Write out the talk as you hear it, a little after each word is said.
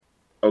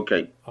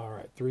Okay. All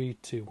right, 3,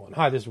 2, 1.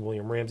 Hi, this is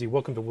William Ramsey.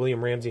 Welcome to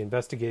William Ramsey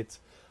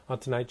Investigates. On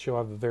tonight's show, I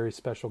have a very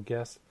special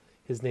guest.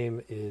 His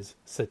name is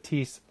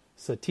Satish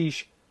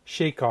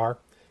Sekar,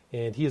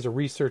 and he is a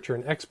researcher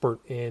and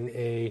expert in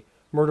a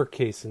murder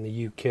case in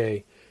the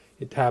UK.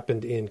 It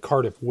happened in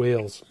Cardiff,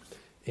 Wales,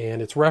 and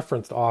it's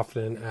referenced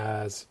often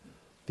as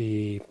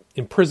the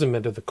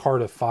imprisonment of the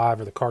Cardiff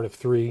Five or the Cardiff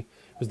Three.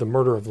 It was the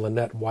murder of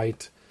Lynette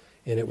White,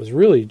 and it was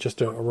really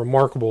just a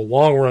remarkable,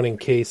 long-running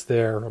case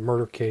there, a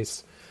murder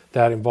case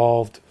that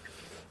involved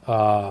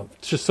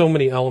just so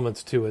many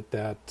elements to it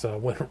that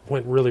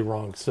went really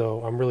wrong.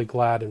 So I'm really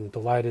glad and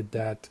delighted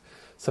that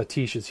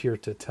Satish is here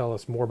to tell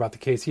us more about the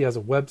case. He has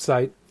a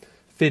website,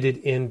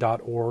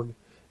 fittedin.org,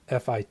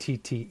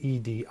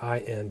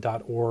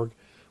 FITTEDIN.org,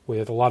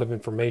 with a lot of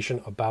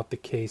information about the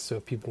case, so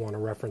if people want to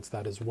reference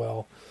that as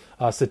well.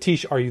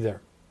 Satish, are you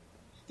there?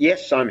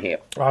 Yes, I'm here.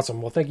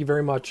 Awesome. Well, thank you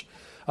very much.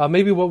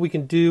 Maybe what we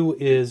can do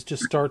is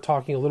just start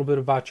talking a little bit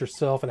about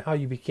yourself and how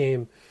you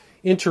became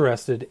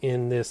interested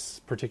in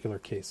this particular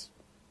case.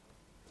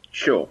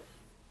 Sure.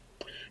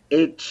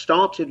 It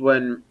started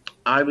when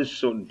I was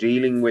sort of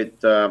dealing with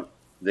the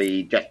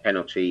death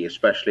penalty,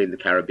 especially in the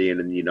Caribbean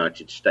and the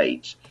United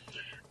States,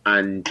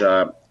 and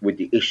with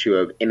the issue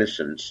of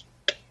innocence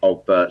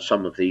of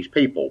some of these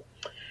people.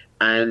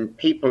 And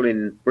people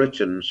in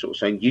Britain sort of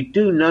saying, you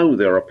do know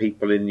there are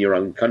people in your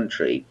own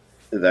country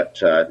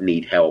that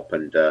need help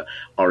and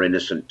are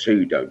innocent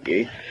too, don't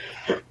you?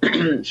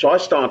 So I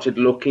started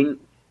looking,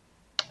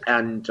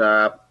 and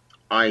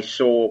I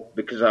saw,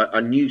 because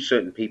I knew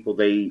certain people,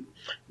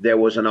 there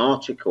was an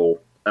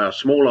article, a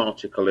small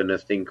article in a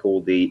thing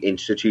called the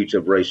Institute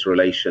of Race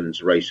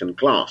Relations, Race and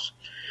Class.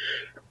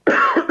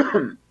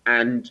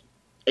 And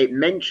it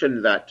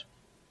mentioned that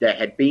there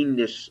had been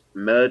this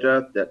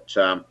murder, that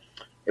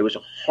it was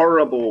a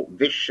horrible,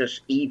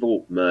 vicious,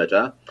 evil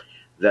murder,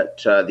 that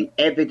the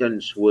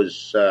evidence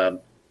was,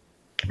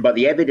 but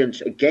the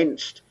evidence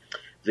against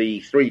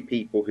the three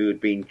people who had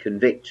been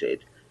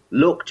convicted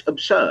looked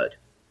absurd.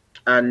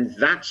 And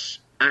that's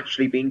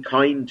actually been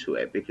kind to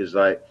it, because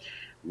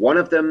one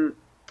of them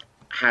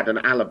had an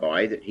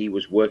alibi that he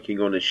was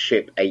working on a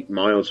ship 8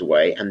 miles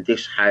away, and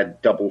this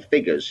had double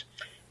figures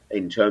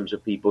in terms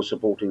of people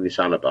supporting this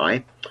alibi.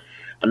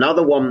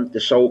 Another one, the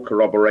sole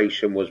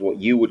corroboration, was what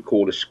you would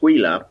call a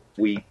squealer.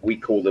 We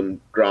call them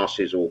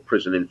grasses or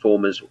prison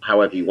informers,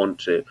 however you want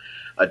to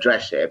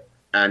address it.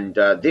 And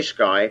this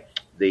guy,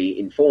 the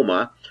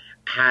informer,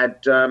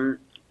 had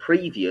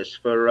previous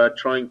for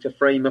trying to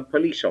frame a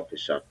police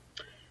officer.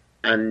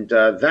 And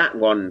that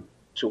one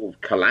sort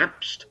of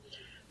collapsed.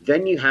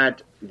 Then you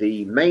had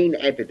the main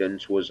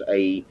evidence was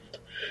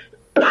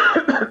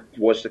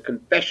was the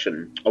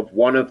confession of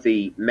one of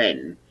the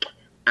men,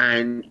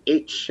 and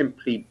it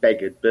simply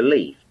beggared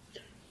belief.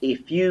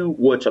 If you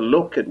were to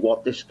look at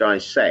what this guy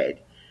said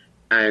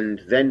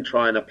and then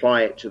try and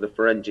apply it to the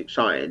forensic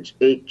science,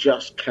 it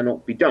just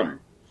cannot be done.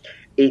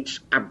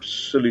 It's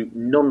absolute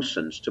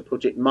nonsense, to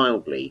put it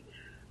mildly.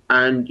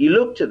 And you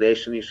looked at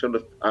this and you sort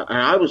of, and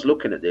I was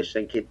looking at this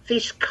thinking,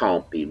 this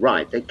can't be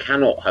right. They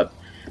cannot have,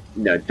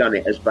 done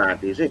it as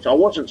badly as this. I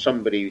wasn't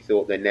somebody who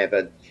thought they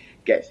never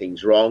get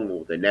things wrong,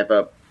 or they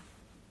never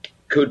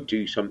could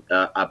do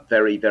a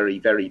very, very,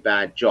 very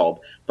bad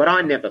job. But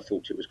I never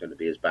thought it was going to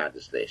be as bad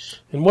as this.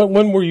 And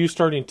when were you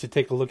starting to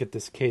take a look at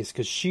this case?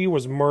 Because she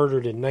was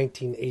murdered in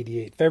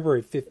 1988,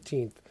 February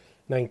 15th,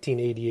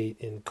 1988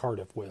 in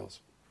Cardiff,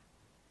 Wales.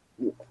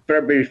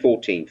 February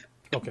 14th.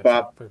 Okay.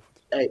 But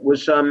it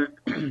was,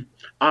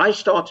 I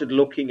started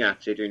looking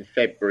at it in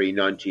February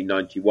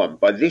 1991.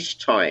 By this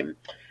time,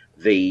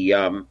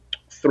 the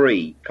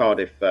three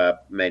Cardiff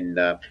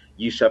men,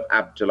 Yusuf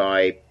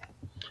Abdullahi,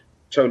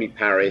 Tony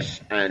Paris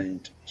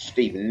and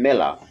Stephen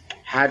Miller,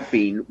 had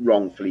been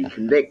wrongfully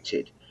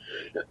convicted.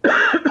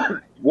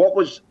 What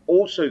was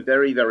also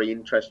very, very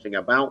interesting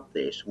about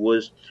this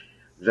was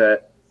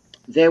that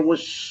there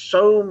was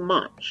so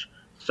much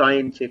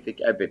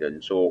scientific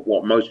evidence, or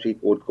what most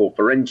people would call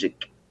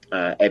forensic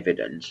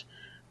evidence,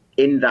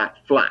 in that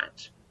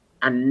flat,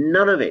 and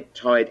none of it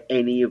tied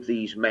any of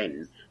these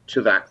men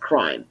to that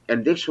crime.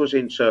 And this was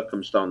in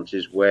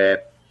circumstances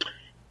where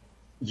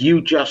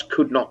you just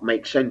could not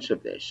make sense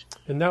of this.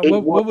 And that,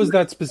 what was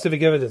that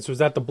specific evidence? Was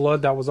that the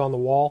blood that was on the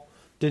wall?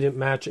 Did it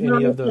match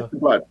any of the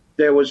blood?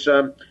 There was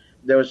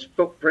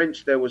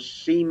footprints, there was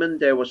semen,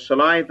 there was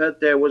saliva,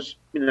 there was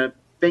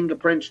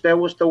fingerprints, there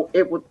was the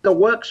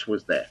works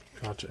was there.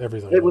 Gotcha,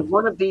 everything. It was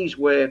one of these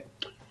where,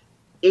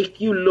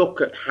 if you look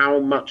at how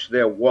much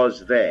there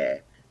was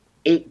there,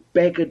 it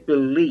beggared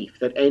belief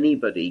that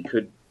anybody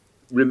could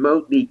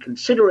remotely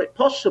consider it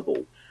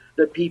possible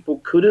that people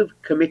could have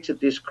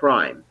committed this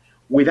crime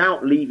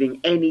without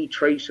leaving any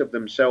trace of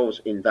themselves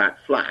in that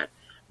flat,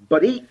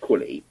 but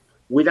equally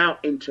without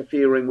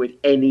interfering with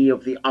any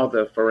of the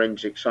other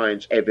forensic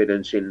science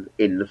evidence in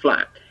the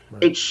flat.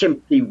 Right. It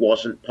simply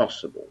wasn't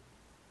possible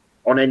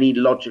on any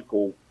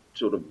logical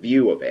sort of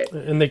view of it.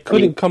 And they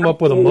couldn't come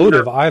up with a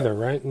motive either,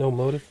 right? No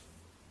motive?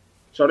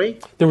 Sorry?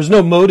 There was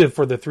no motive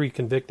for the three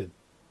convicted.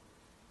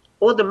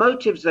 Or the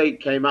motives they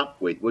came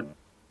up with would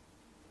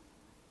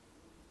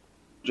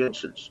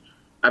Johnson's.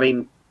 I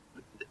mean,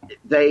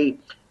 the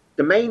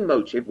main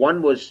motive,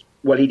 one was,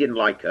 well, he didn't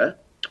like her.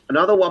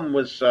 Another one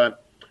was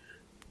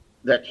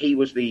that he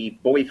was the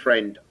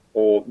boyfriend,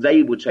 or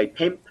they would say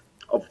pimp,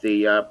 of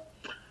the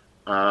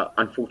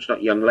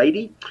unfortunate young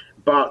lady.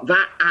 But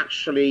that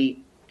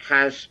actually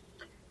has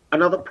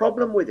another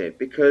problem with it,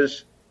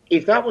 because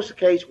if that was the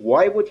case,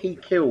 why would he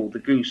kill the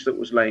goose that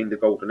was laying the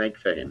golden egg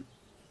for him?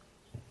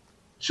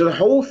 So the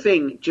whole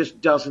thing just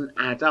doesn't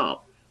add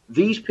up.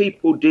 These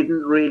people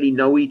didn't really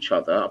know each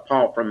other,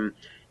 apart from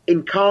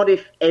in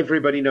Cardiff,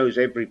 everybody knows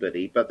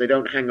everybody, but they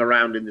don't hang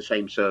around in the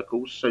same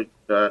circles.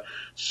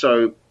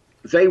 So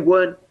they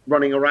weren't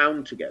running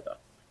around together.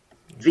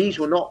 These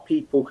were not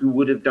people who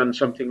would have done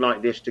something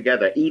like this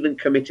together, even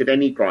committed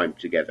any crime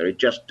together. It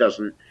just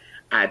doesn't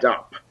add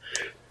up.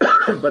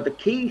 But the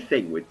key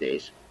thing with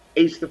this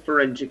is the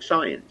forensic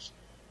science.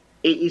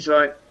 It is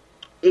like,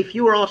 if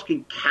you were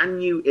asking,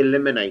 can you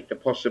eliminate the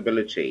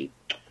possibility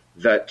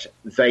that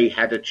they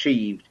had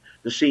achieved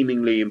the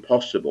seemingly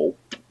impossible?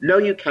 No,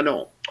 you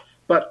cannot.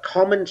 But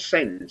common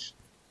sense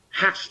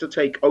has to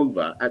take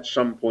over at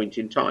some point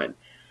in time.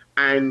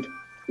 And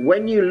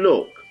when you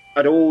look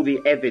at all the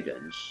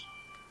evidence,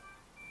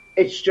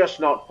 it's just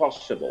not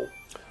possible.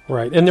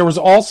 Right. And there was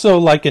also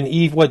like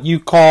what you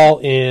call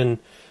in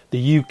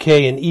the UK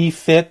an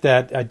E-fit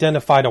that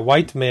identified a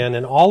white man,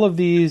 and all of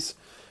these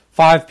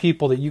 5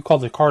 people that you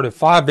called the Cardiff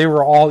 5, they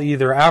were all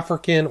either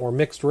African or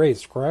mixed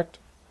race, correct?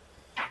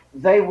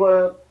 They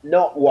were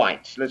not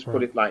white, let's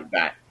put it like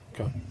that.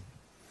 Okay.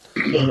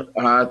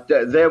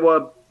 They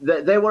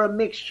were a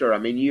mixture. I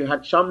mean, you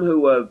had some who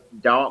were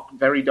dark,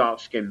 very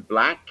dark-skinned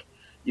black.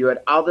 You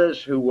had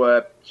others who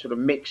were sort of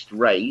mixed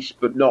race,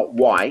 but not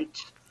white.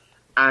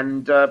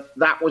 And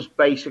that was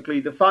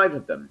basically the 5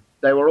 of them.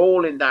 They were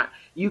all in that.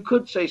 You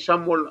could say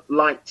some were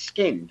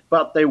light-skinned,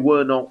 but they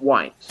were not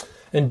white.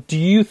 And do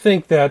you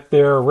think that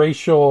their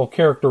racial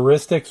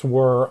characteristics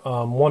were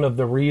one of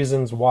the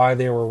reasons why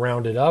they were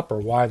rounded up or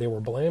why they were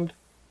blamed?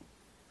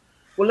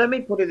 Well, let me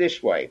put it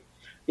this way.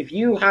 If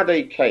you had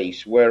a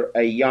case where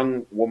a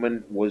young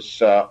woman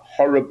was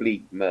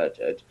horribly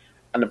murdered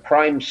and the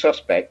prime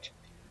suspect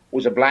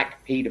was a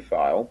black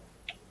paedophile,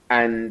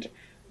 and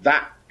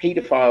that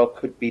paedophile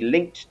could be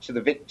linked to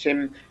the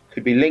victim,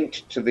 could be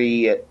linked to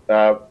the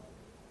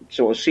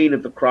sort of scene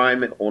of the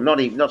crime, or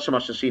not so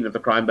much the scene of the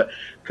crime, but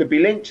could be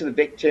linked to the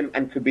victim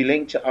and could be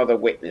linked to other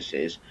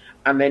witnesses,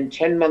 and then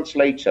 10 months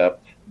later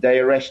they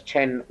arrest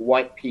 10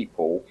 white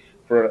people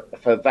for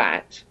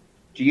that,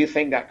 do you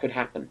think that could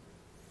happen?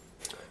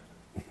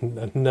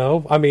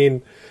 No. I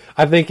mean,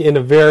 I think in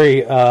a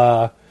very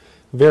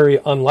very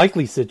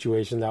unlikely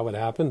situation that would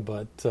happen,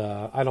 but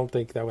I don't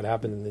think that would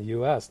happen in the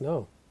U.S.,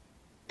 no.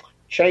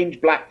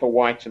 Change black for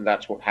white, and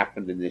that's what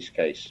happened in this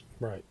case.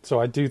 Right. So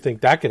I do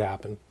think that could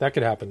happen. That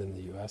could happen in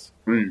the U.S.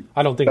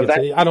 I don't think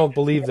I don't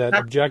believe that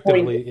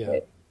objectively. Yeah.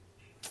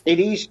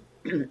 It is.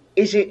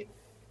 Is it?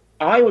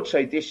 I would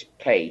say this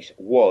case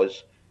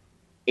was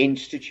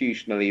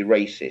institutionally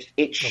racist.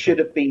 It should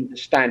have been the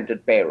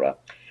standard bearer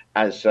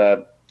as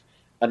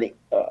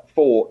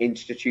for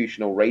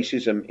institutional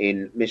racism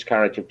in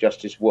miscarriage of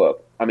justice work.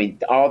 I mean,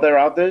 are there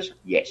others?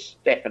 Yes,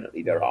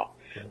 definitely there are.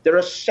 There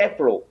are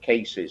several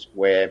cases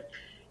where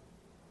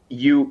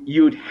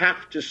you'd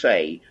have to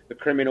say the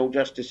criminal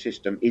justice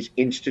system is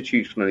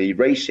institutionally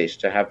racist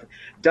to have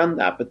done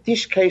that. But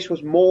this case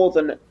was more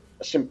than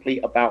simply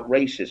about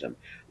racism.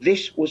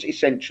 This was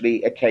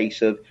essentially a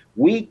case of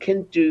we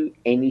can do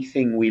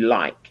anything we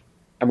like,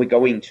 and we're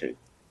going to.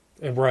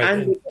 Right.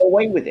 And we got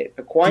away with it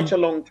for quite a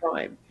long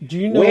time. Do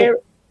you know,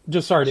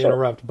 just sorry to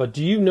interrupt, but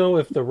do you know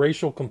if the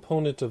racial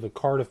component of the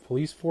Cardiff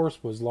police force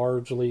was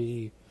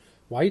largely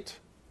white,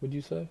 would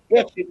you say?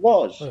 Yes, it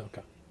was. Oh,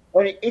 okay.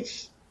 I mean,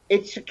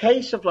 it's a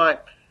case of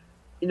like,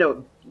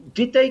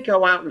 did they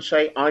go out and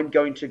say, I'm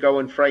going to go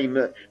and frame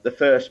the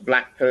first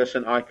black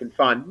person I can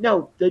find?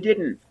 No, they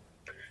didn't.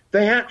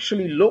 They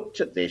actually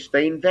looked at this.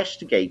 They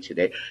investigated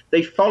it.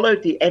 They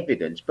followed the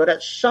evidence. But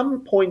at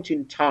some point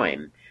in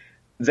time,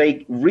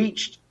 they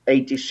reached a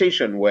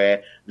decision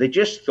where they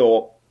just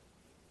thought,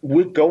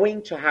 we're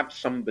going to have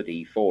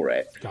somebody for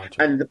it.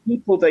 Gotcha. And the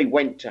people they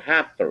went to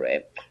have for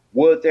it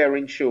were their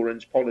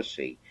insurance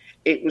policy.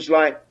 It was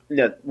like,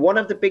 one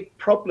of the big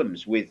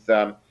problems with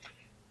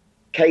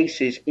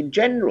cases in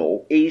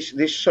general is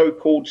this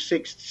so-called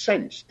sixth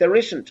sense. There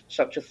isn't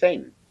such a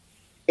thing.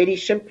 It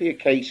is simply a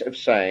case of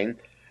saying,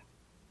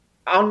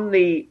 on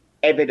the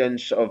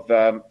evidence of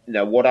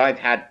what I've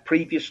had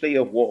previously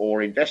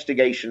or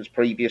investigations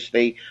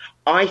previously,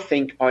 I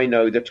think I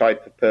know the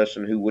type of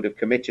person who would have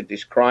committed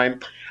this crime.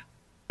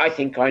 I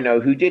think I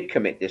know who did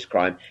commit this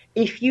crime.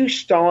 If you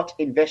start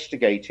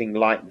investigating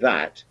like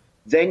that,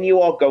 then you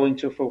are going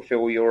to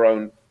fulfill your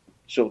own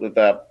sort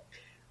of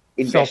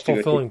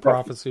self-fulfilling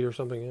prophecy or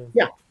something.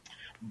 Yeah.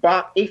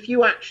 But if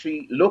you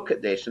actually look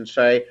at this and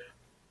say,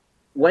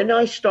 when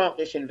I start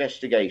this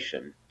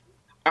investigation,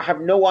 I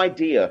have no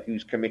idea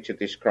who's committed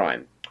this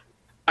crime.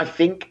 I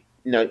think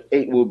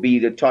it will be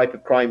the type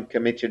of crime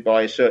committed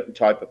by a certain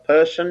type of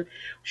person.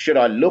 Should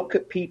I look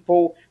at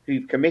people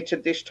who've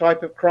committed this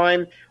type of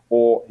crime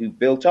or who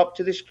built up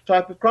to this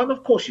type of crime?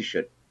 Of course you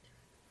should.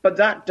 But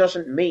that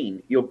doesn't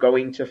mean you're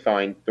going to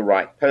find the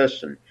right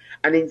person.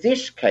 And in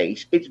this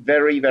case, it's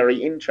very,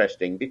 very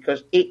interesting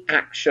because it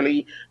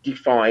actually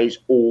defies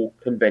all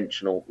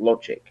conventional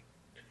logic.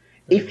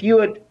 If you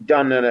had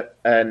done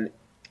an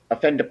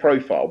offender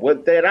profile, well,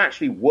 there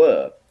actually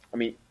were,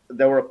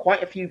 there were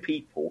quite a few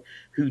people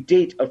who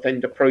did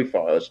offender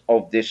profiles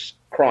of this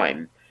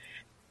crime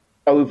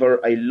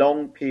over a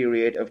long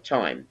period of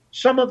time.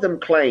 Some of them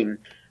claim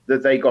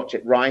that they got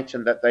it right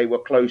and that they were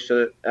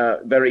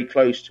very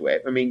close to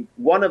it.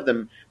 One of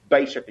them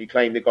basically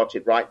claimed they got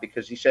it right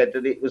because he said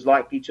that it was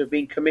likely to have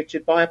been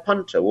committed by a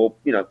punter. Or,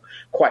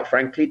 quite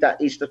frankly,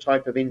 that is the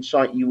type of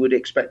insight you would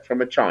expect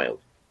from a child,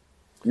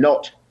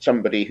 not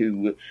somebody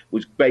who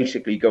was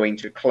basically going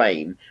to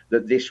claim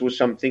that this was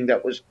something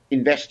that was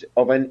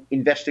of an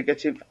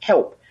investigative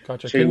help.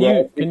 Gotcha.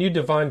 Can you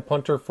define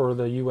punter for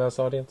the U.S.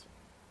 audience?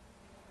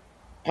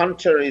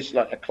 Punter is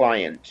like a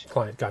client.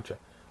 Client, gotcha.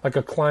 Like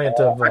a client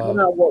of I don't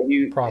know what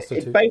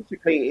prostitute.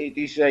 It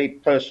is a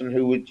person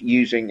who was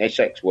using a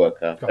sex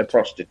worker, gotcha. A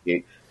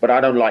prostitute. But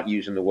I don't like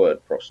using the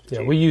word prostitute.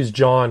 Yeah, we use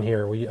John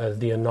here.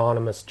 The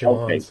anonymous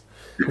Johns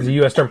is a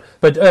U.S. term.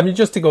 But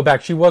just to go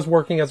back, she was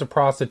working as a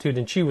prostitute,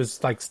 and she was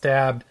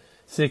stabbed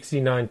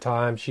 69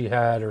 times. She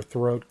had her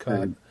throat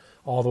cut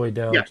all the way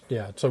down.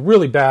 Yeah, it's a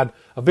really bad,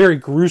 a very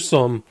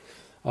gruesome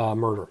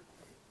murder.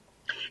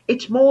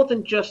 It's more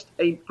than just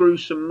a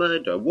gruesome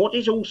murder. What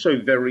is also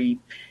very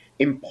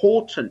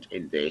important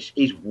in this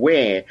is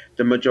where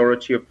the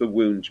majority of the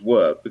wounds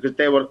were, because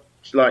there were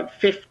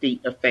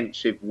 50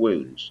 offensive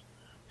wounds.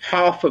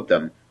 Half of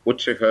them were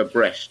to her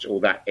breast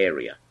or that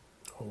area.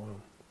 Oh, wow.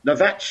 Now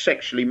that's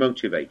sexually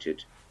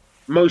motivated.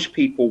 Most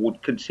people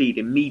would concede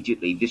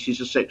immediately this is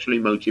a sexually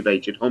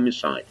motivated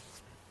homicide.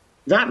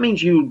 That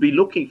means you would be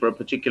looking for a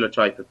particular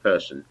type of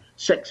person.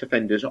 Sex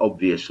offenders,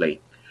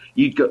 obviously.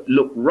 You'd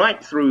look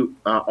right through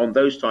on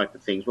those type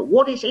of things. But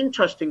what is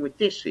interesting with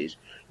this is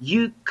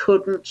you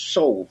couldn't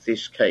solve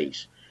this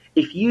case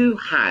if you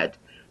had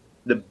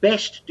the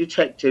best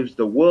detectives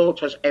the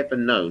world has ever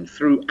known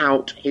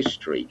throughout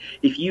history.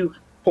 If you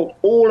put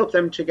all of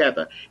them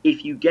together,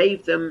 if you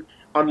gave them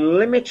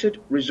unlimited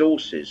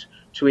resources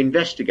to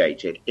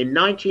investigate it, in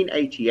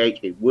 1988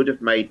 it would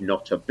have made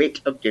not a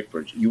bit of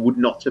difference. You would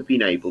not have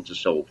been able to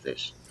solve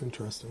this.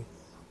 Interesting.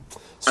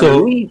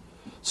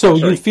 So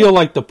you feel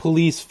like the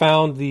police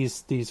found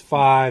these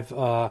five,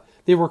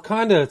 they were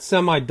kind of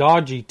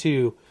semi-dodgy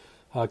too,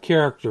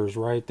 characters,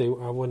 right? I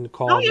wouldn't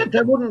call them.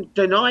 They wouldn't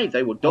deny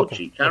they were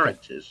dodgy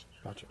characters.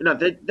 Okay.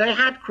 Gotcha. They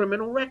had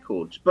criminal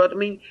records, but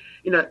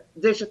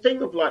there's a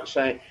thing of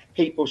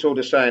people sort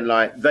of saying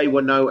they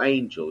were no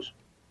angels.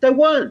 They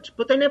weren't,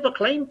 but they never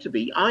claimed to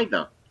be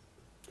either.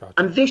 Gotcha.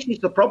 And this is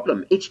the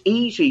problem. It's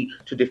easy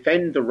to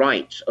defend the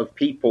rights of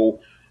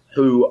people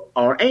who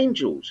are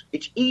angels.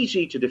 It's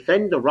easy to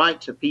defend the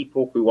rights of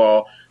people who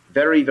are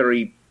very,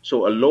 very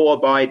sort of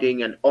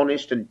law-abiding and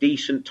honest and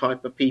decent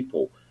type of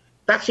people.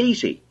 That's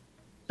easy.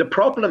 The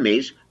problem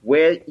is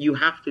where you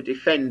have to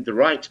defend the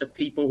rights of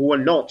people who are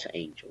not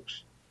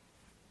angels.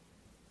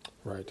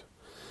 Right.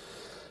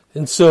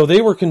 And so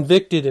they were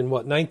convicted in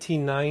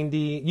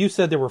 1990? You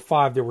said there were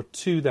five. There were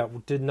two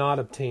that did not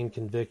obtain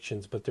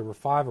convictions, but there were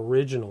five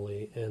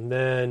originally. And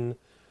then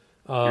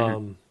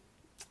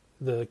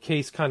the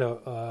case kind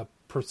of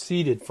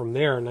proceeded from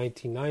there in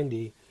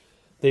 1990.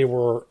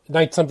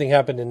 Something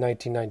happened in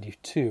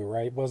 1992,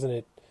 right? Wasn't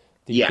it?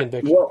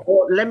 Conviction?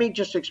 Well, let me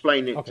just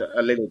explain it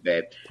a little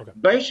bit. Okay.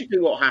 Basically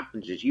what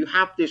happens is you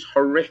have this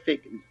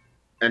horrific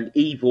and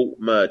evil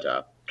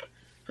murder.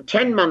 For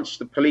 10 months,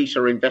 the police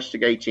are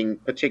investigating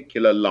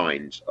particular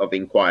lines of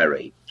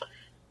inquiry.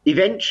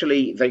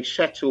 Eventually, they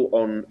settle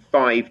on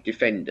 5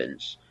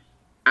 defendants.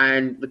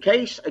 And the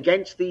case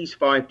against these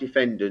 5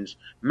 defendants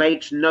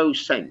makes no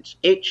sense.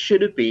 It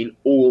should have been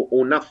all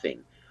or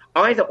nothing.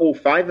 Either all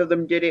 5 of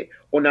them did it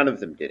or none of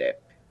them did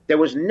it. There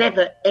was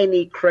never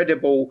any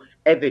credible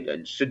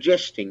evidence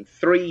suggesting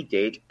 3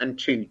 did and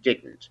 2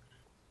 didn't,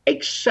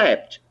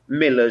 except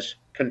Miller's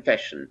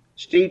confession.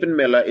 Stephen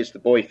Miller is the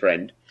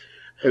boyfriend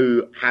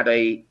who had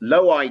a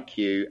low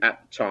IQ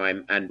at the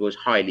time and was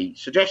highly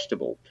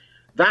suggestible.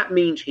 That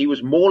means he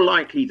was more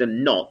likely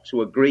than not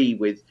to agree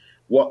with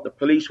what the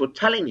police were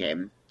telling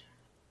him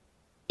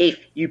if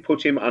you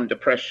put him under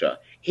pressure.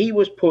 He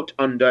was put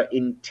under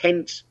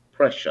intense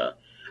pressure,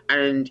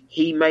 and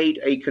he made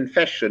a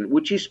confession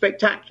which is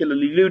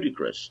spectacularly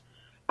ludicrous.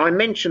 I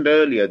mentioned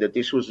earlier that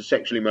this was a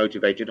sexually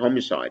motivated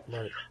homicide.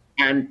 Right.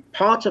 And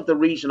part of the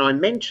reason I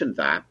mentioned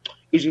that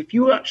is if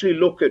you actually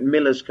look at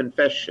Miller's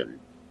confession,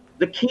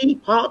 the key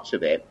parts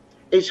of it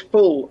is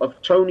full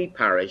of Tony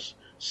Paris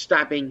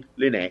stabbing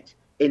Lynette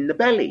in the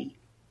belly.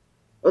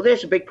 Well,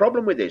 there's a big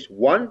problem with this.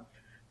 1,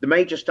 the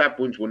major stab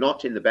wounds were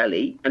not in the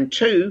belly. And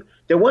 2,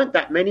 there weren't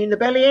that many in the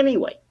belly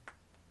anyway.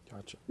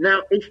 Gotcha.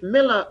 Now, if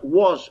Miller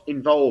was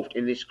involved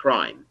in this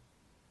crime,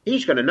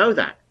 he's going to know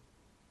that.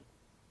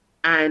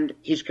 And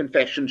his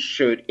confession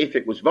should, if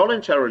it was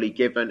voluntarily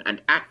given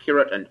and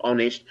accurate and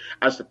honest,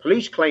 as the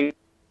police claimed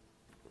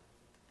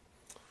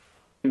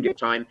at the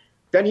time,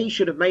 then he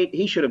should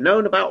have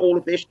known about all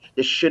of this.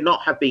 There should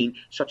not have been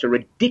such a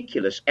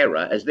ridiculous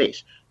error as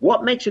this.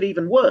 What makes it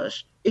even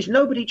worse is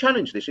nobody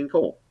challenged this in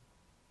court.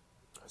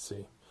 I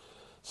see.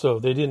 So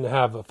they didn't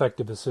have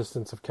effective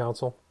assistance of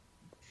counsel?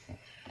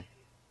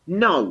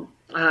 No.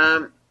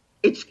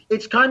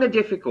 It's kind of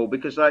difficult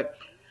because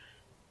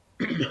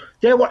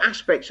there were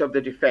aspects of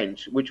the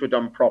defense which were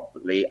done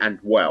properly and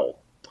well.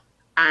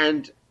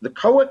 And the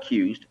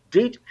co-accused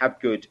did have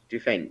good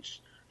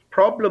defense.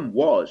 Problem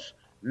was,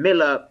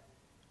 Miller,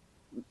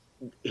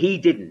 he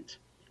didn't.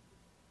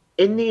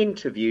 In the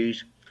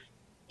interviews,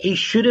 he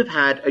should have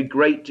had a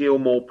great deal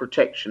more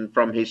protection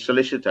from his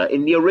solicitor.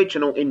 In the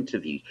original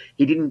interview,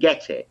 he didn't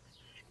get it.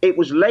 It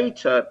was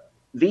later,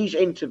 these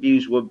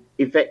interviews were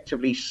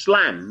effectively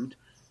slammed,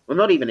 well,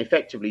 not even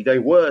effectively, they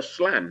were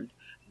slammed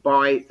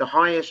by the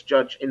highest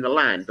judge in the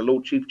land, the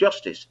Lord Chief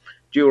Justice,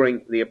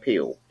 during the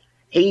appeal.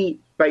 He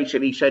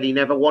basically said he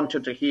never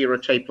wanted to hear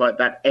a tape like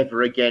that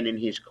ever again in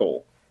his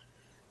court.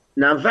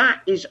 Now,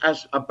 that is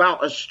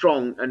about as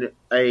strong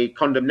a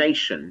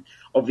condemnation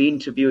of the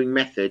interviewing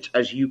methods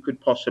as you could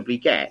possibly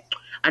get.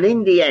 And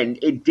in the end,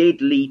 it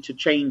did lead to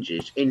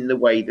changes in the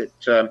way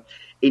that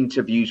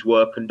interviews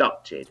were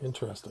conducted.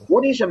 Interesting.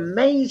 What is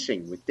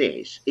amazing with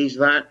this is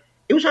that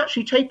it was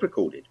actually tape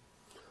recorded.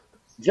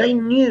 They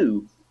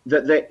knew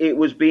that it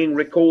was being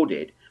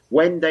recorded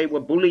when they were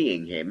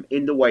bullying him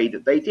in the way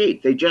that they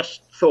did. They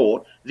just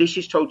thought, this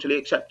is totally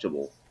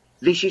acceptable.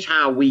 This is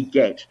how we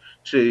get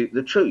to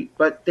the truth.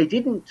 But they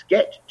didn't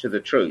get to the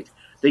truth.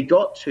 They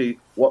got to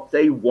what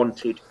they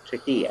wanted to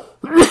hear.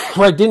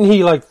 Right, didn't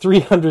he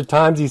 300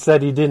 times he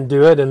said he didn't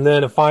do it, and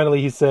then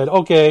finally he said,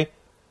 okay,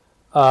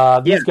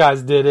 these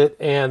guys did it,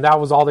 and that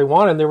was all they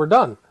wanted, and they were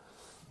done.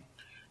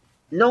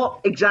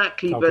 Not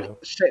exactly, okay.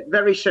 But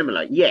very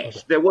similar. Yes,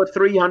 okay. There were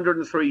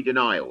 303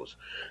 denials.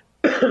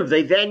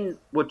 They then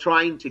were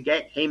trying to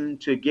get him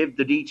to give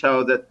the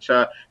detail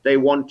that they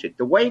wanted.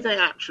 The way they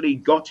actually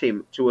got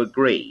him to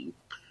agree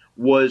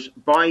was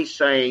by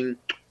saying,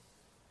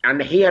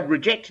 and he had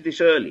rejected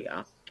this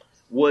earlier,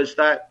 was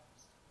that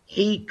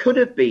he could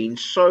have been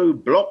so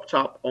blocked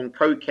up on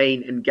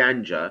cocaine and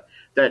ganja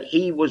that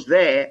he was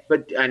there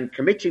and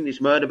committing this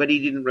murder, but he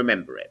didn't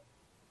remember it.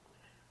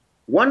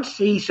 Once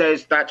he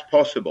says that's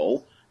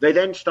possible, they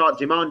then start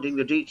demanding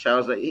the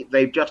details that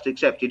they've just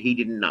accepted he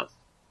didn't know.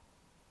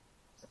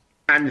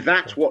 And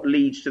that's what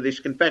leads to this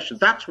confession.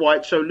 That's why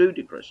it's so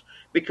ludicrous,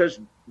 because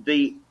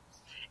the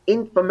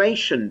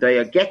information they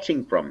are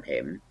getting from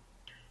him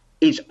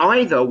is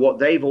either what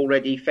they've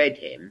already fed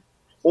him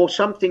or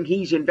something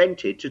he's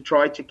invented to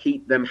try to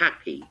keep them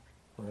happy.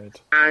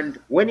 Right. And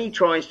when he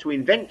tries to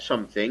invent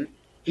something,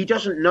 he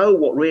doesn't know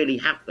what really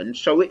happened,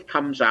 so it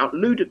comes out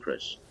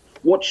ludicrous.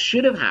 What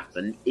should have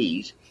happened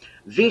is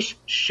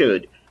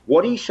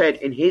what he said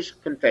in his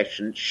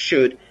confession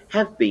should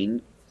have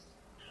been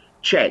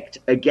checked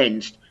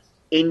against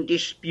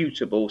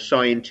indisputable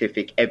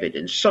scientific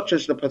evidence, such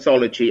as the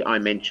pathology I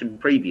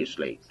mentioned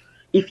previously.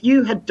 If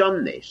you had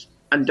done this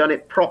and done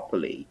it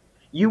properly,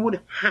 you would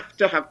have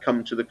to have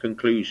come to the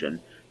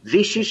conclusion,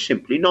 this is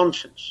simply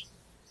nonsense.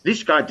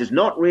 This guy does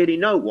not really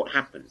know what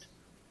happened.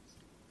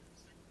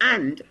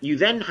 And you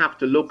then have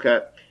to look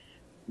at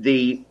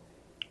the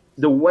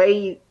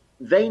way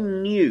they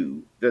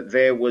knew that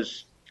there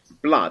was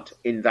blood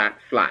in that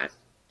flat.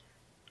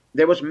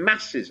 There was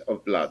masses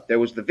of blood. There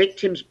was the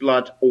victim's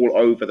blood all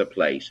over the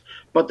place.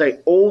 But they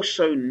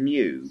also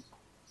knew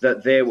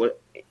that there were,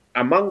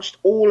 amongst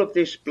all of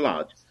this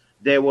blood,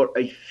 there were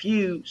a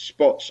few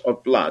spots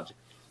of blood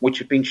which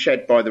had been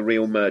shed by the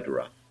real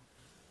murderer.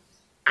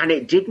 And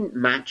it didn't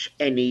match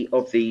any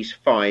of these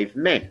 5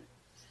 men.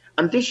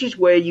 And this is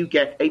where you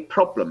get a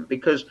problem,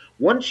 because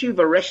once you've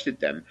arrested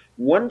them,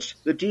 once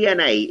the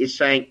DNA is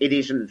saying it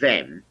isn't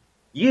them,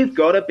 you've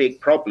got a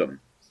big problem.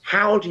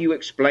 How do you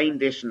explain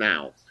this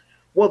now?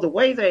 Well, the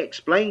way they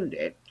explained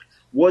it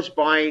was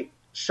by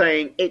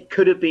saying it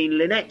could have been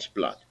Lynette's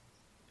blood.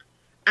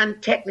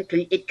 And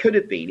technically it could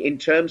have been, in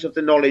terms of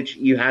the knowledge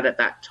you had at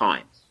that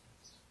time.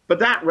 But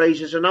that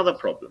raises another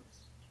problem.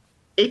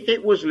 If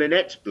it was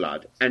Lynette's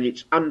blood and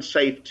it's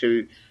unsafe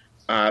to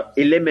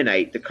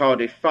eliminate the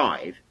Cardiff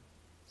 5,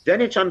 then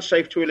it's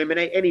unsafe to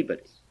eliminate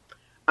anybody.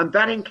 And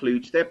that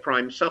includes their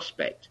prime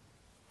suspect.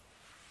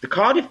 The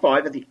Cardiff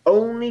 5 are the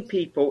only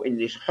people in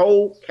this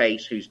whole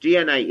case whose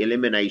DNA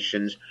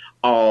eliminations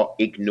are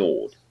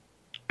ignored.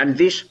 And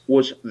this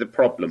was the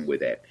problem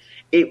with it.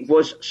 It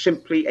was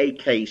simply a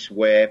case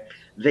where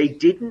they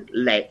didn't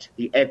let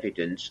the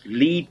evidence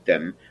lead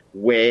them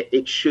where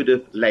it should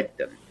have led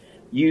them.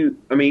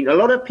 A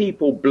lot of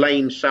people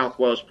blame South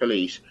Wales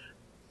Police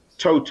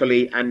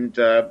totally and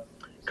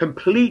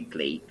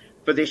completely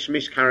for this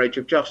miscarriage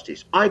of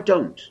justice. I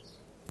don't.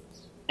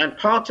 And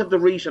part of the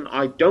reason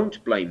I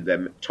don't blame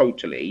them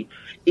totally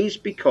is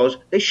because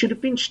they should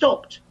have been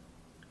stopped.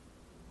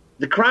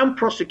 The Crown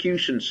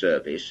Prosecution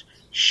Service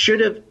should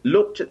have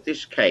looked at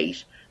this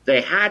case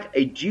They had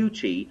a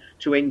duty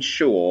to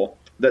ensure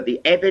that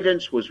the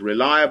evidence was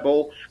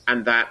reliable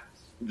and that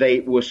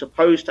they were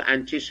supposed to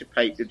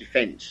anticipate the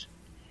defense.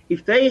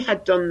 If they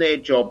had done their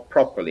job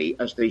properly,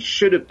 as they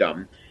should have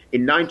done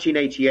in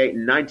 1988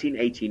 and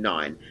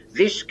 1989,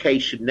 this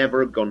case should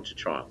never have gone to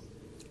trial.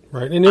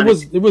 Right, and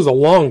it was a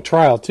long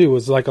trial too. It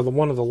was like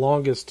one of the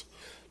longest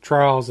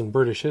trials in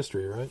British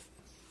history, right?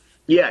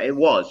 Yeah, it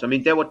was. I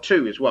mean, there were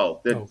two as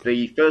well.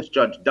 The first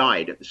judge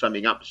died at the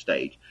summing up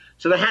stage,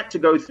 so they had to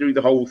go through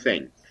the whole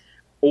thing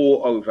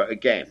all over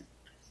again.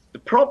 The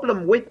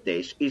problem with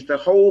this is the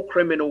whole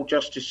criminal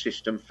justice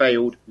system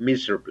failed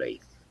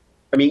miserably.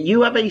 I mean,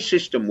 you have a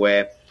system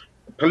where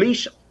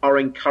police are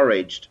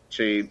encouraged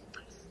to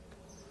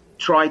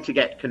try to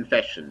get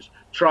confessions,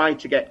 try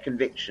to get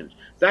convictions.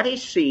 That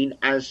is seen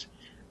as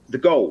the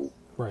goal.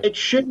 Right. It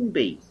shouldn't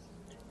be.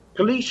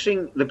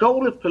 The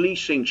goal of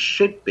policing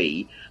should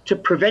be to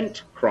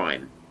prevent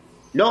crime,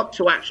 not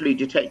to actually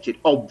detect it.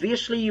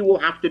 Obviously, you will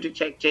have to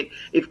detect it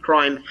if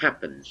crime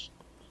happens.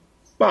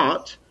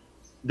 But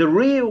the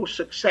real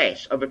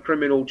success of a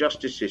criminal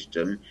justice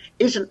system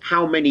isn't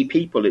how many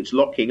people it's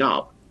locking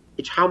up,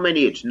 it's how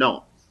many it's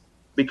not,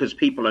 because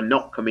people are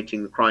not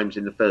committing the crimes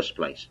in the first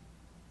place.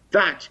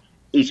 That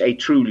is a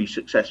truly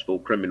successful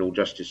criminal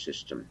justice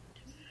system.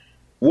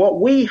 What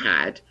we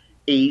had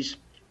is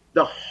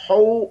the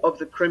whole of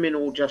the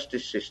criminal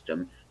justice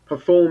system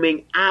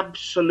performing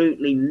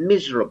absolutely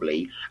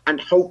miserably and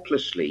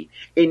hopelessly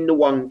in the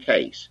one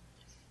case.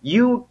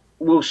 You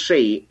will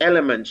see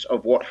elements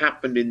of what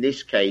happened in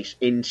this case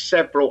in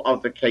several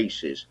other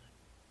cases.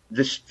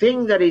 The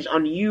thing that is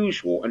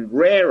unusual and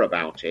rare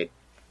about it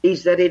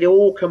is that it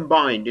all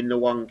combined in the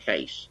one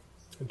case.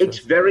 It's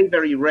very,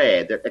 very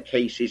rare that a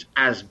case is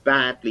as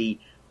badly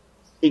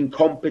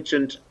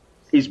incompetent,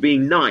 is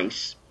being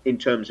nice in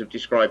terms of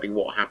describing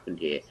what happened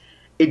here.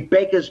 It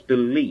beggars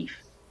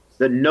belief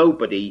that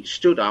nobody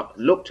stood up,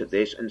 looked at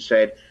this and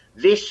said,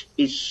 this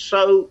is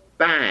so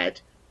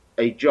bad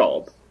a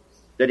job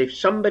that if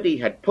somebody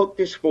had put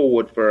this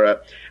forward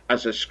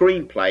as a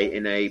screenplay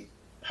in a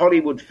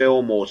Hollywood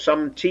film or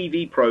some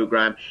TV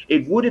program,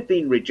 it would have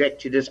been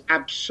rejected as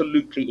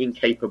absolutely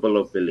incapable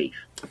of belief.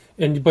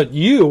 But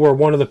you were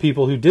one of the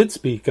people who did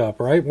speak up,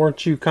 right?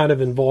 Weren't you kind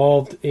of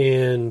involved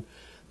in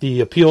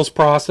the appeals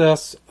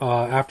process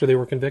after they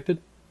were convicted?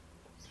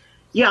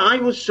 Yeah, I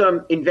was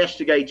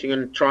investigating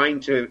and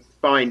trying to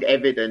find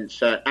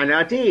evidence, and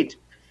I did.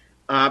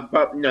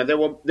 But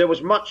there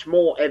was much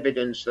more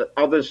evidence that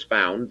others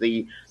found.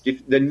 The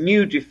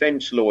new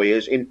defense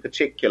lawyers, in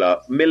particular,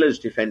 Miller's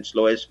defense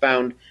lawyers,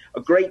 found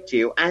a great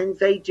deal, and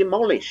they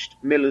demolished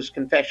Miller's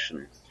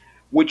confession,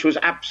 which was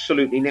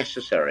absolutely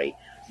necessary.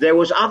 There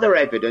was other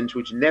evidence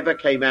which never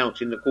came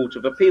out in the Court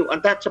of Appeal,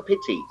 and that's a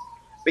pity,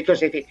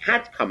 because if it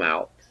had come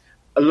out,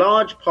 a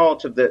large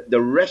part of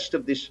the rest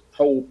of this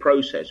whole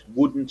process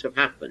wouldn't have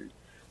happened.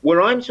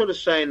 Where I'm sort of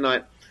saying,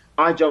 like,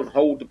 I don't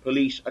hold the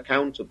police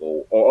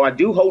accountable, or I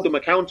do hold them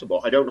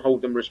accountable, I don't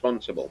hold them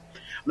responsible.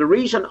 The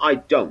reason I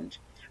don't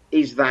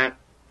is that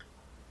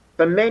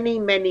for many,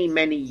 many,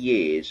 many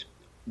years,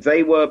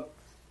 they were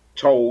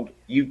told,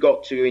 you've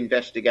got to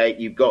investigate,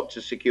 you've got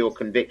to secure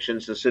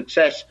convictions, the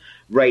success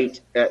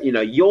rate,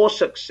 your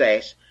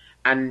success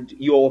and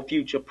your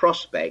future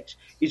prospects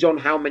is on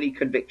how many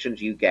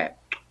convictions you get.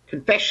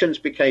 Confessions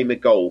became a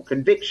goal.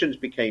 Convictions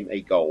became a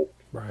goal.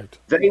 Right.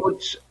 They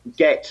would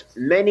get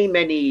many,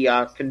 many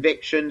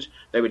convictions.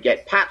 They would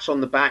get pats on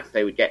the back.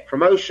 They would get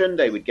promotion.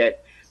 They would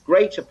get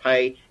greater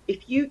pay.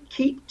 If you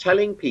keep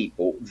telling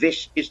people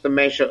this is the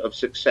measure of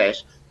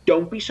success,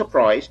 don't be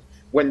surprised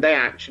when they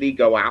actually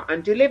go out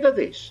and deliver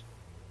this.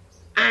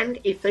 And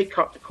if they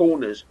cut the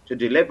corners to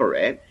deliver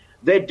it,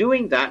 they're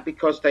doing that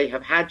because they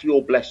have had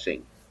your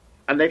blessing.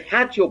 And they've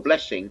had your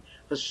blessing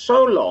for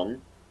so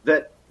long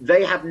that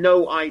they have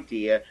no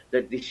idea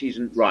that this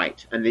isn't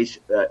right, and this,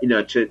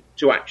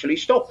 to actually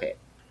stop it.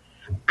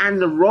 And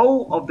the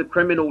role of the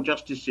criminal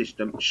justice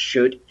system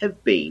should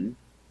have been,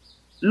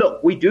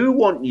 look, we do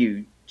want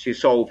you to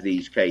solve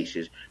these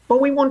cases, but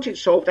we want it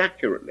solved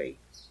accurately.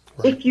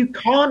 Right. If you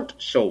can't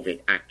solve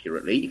it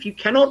accurately, if you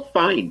cannot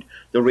find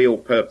the real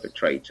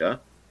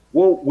perpetrator,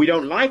 well, we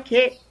don't like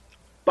it,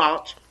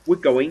 but we're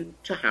going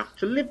to have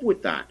to live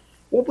with that.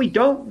 What we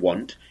don't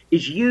want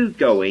is you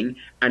going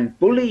and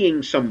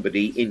bullying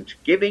somebody into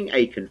giving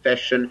a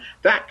confession.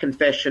 That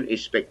confession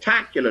is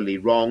spectacularly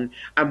wrong,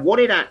 and what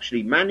it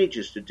actually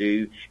manages to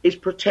do is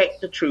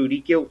protect the truly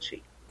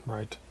guilty.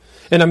 Right.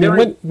 And I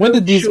mean, when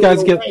did these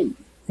guys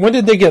when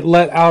did they get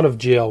let out of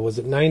jail? Was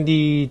it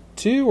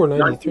 92 or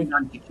 93?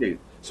 1992.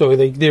 So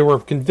they were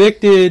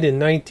convicted in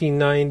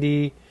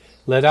 1990,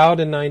 let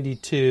out in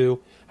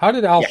 92. How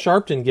did Al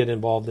Sharpton get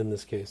involved in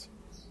this case?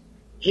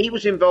 He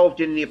was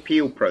involved in the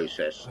appeal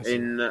process.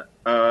 In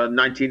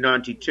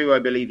 1992, I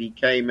believe he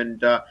came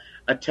and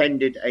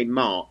attended a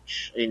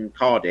march in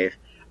Cardiff,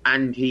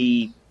 and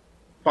he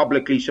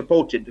publicly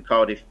supported the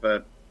Cardiff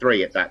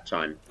 3 at that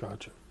time.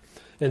 Gotcha.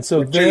 And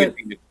so then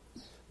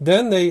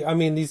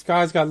these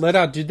guys got let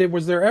out.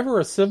 Was there ever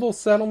a civil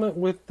settlement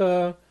with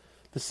the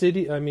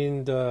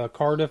the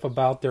Cardiff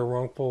about their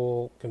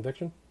wrongful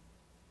conviction?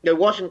 There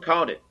wasn't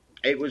Cardiff.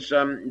 It was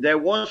there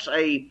was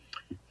a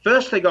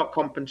first they got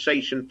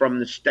compensation from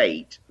the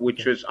state,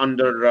 which was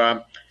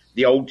under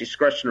the old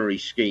discretionary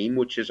scheme,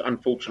 which has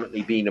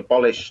unfortunately been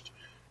abolished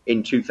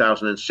in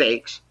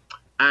 2006,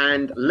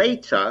 and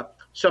later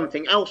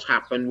something else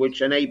happened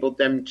which enabled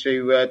them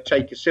to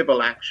take a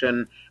civil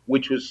action,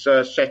 which was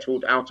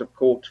settled out of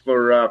court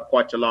for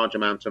quite a large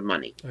amount of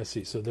money. I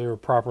see. So they were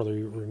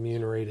properly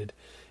remunerated,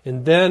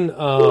 and then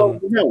well,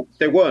 no,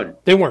 they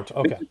weren't. They weren't.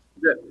 Okay.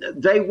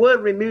 They were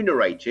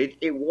remunerated.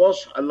 It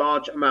was a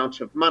large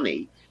amount of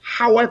money.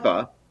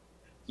 However,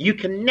 you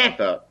can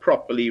never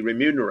properly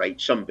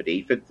remunerate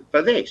somebody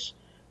for this,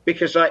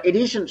 because it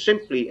isn't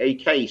simply a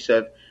case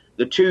of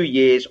the 2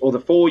 years or the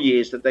 4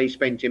 years that they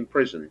spent in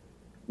prison.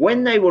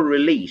 When they were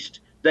released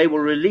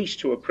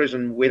to a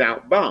prison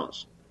without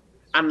bars.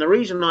 And the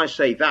reason I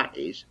say that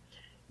is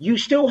you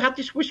still had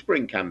this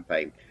whispering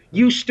campaign.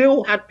 You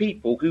still had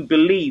people who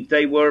believed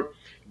they were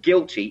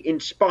guilty in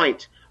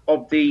spite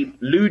of the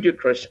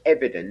ludicrous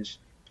evidence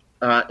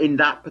in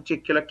that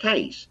particular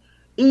case.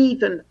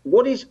 Even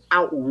what is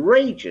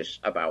outrageous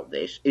about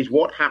this is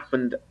what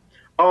happened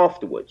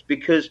afterwards,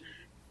 because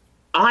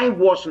I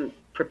wasn't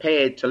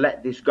prepared to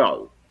let this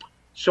go.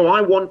 So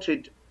I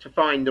wanted to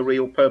find the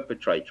real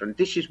perpetrator. And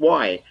this is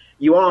why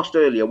you asked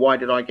earlier, why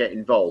did I get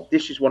involved?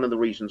 This is one of the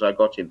reasons I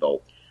got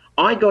involved.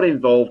 I got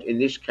involved in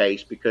this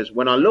case because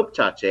when I looked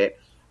at it,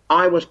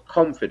 I was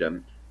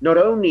confident not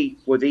only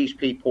were these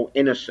people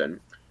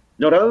innocent,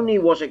 not only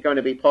was it going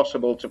to be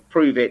possible to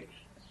prove it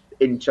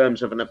in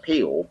terms of an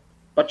appeal,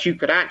 but you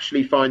could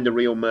actually find the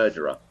real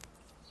murderer.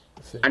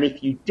 And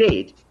if you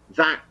did,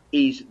 that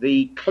is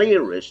the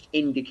clearest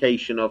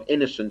indication of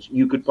innocence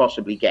you could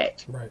possibly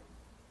get. Right.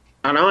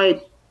 And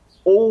I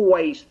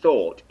always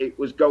thought it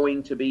was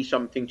going to be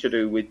something to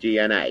do with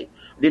DNA.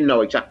 I didn't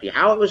know exactly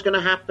how it was going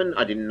to happen.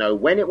 I didn't know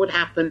when it would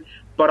happen,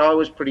 but I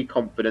was pretty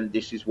confident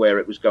this is where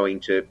it was going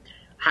to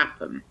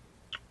happen.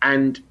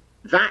 And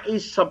that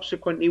is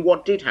subsequently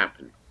what did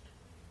happen.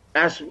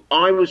 As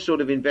I was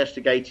sort of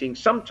investigating,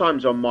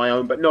 sometimes on my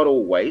own, but not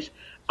always,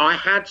 I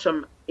had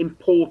some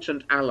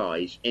important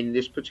allies in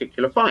this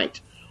particular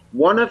fight,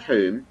 one of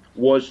whom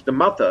was the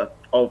mother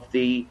of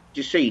the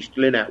deceased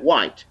Lynette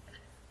White,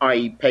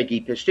 i.e.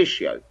 Peggy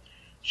Pisticcio.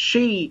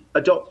 She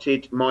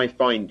adopted my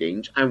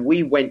findings, and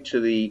we went to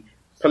the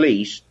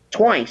police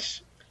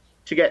twice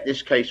to get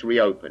this case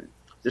reopened.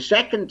 The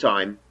second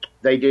time,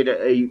 they did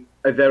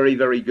a very,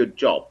 very good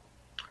job.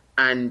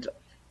 And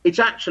it's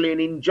actually an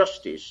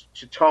injustice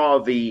to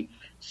tar the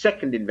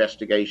second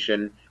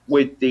investigation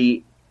with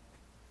the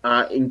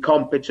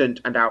incompetent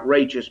and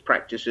outrageous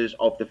practices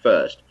of the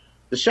first.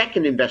 The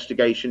second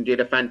investigation did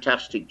a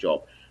fantastic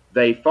job.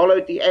 They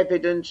followed the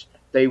evidence.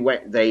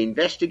 They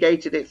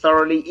investigated it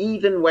thoroughly,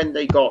 even when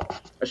they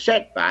got a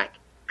setback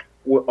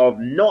of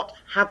not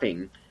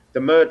having the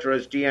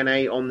murderer's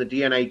DNA on the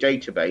DNA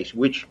database,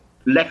 which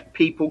left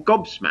people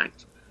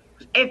gobsmacked.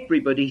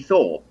 Everybody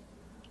thought,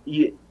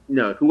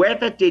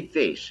 whoever did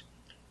this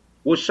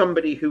was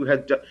somebody who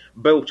had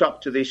built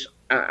up to this.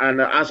 And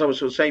as I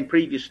was saying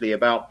previously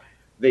about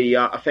the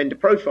offender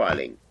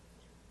profiling,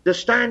 the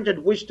standard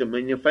wisdom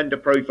in offender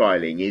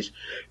profiling is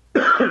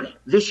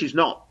this is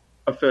not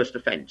a first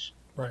offence.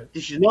 Right.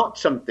 This is not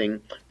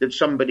something that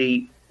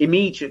somebody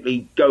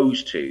immediately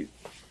goes to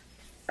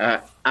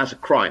as a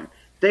crime.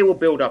 They will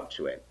build up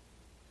to it.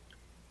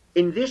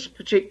 In this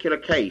particular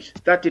case,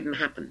 that didn't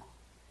happen.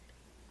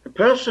 The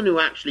person who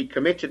actually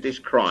committed this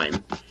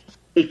crime,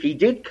 if he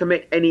did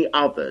commit any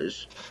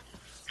others,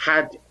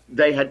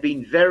 they had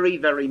been very,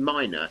 very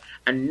minor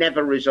and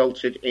never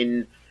resulted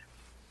in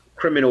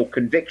criminal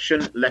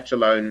conviction, let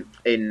alone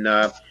in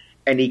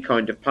any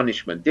kind of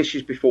punishment. This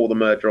is before the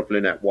murder of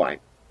Lynette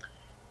White.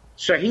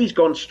 So he's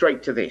gone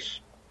straight to this.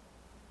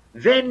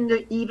 Then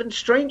the even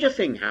stranger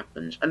thing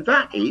happens, and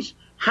that is,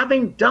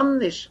 having done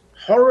this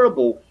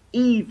horrible,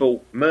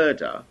 evil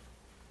murder,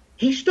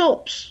 he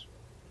stops.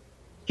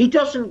 He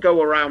doesn't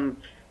go around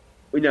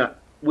with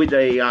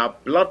a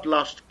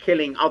bloodlust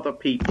killing other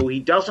people. He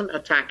doesn't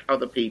attack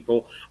other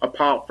people,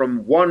 apart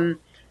from one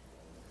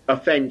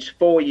offence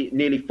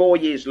nearly 4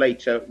 years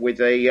later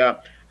with a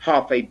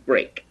half a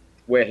brick,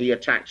 where he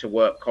attacks a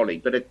work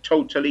colleague, but a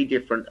totally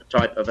different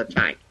type of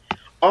attack.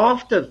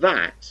 After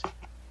that,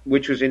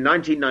 which was in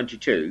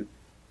 1992,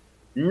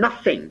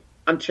 nothing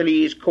until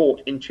he is caught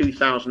in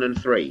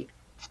 2003.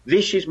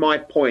 This is my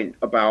point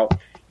about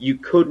you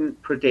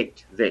couldn't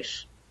predict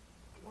this.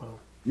 Wow.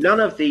 None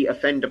of the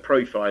offender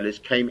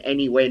profilers came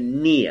anywhere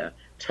near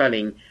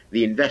telling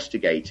the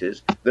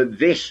investigators that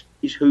this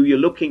is who you're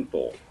looking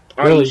for.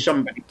 Really? So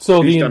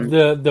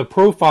the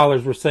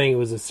profilers were saying it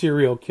was a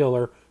serial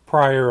killer,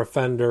 prior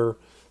offender,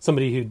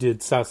 somebody who did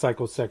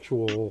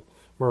psychosexual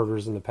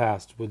murders in the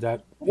past. Would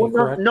that be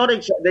correct? Not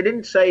exactly. They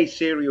didn't say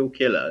serial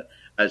killer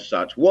as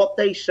such. What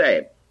they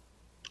said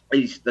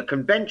is the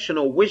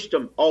conventional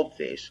wisdom of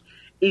this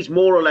is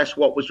more or less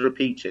what was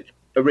repeated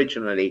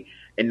originally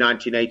in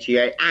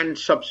 1988 and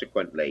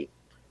subsequently,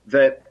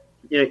 that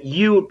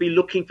you would be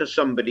looking for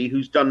somebody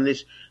who's done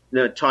this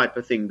type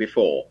of thing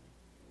before.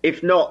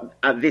 If not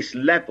at this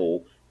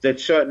level, that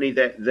certainly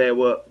there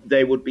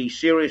would be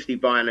seriously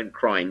violent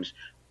crimes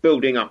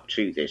building up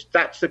to this.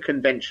 That's the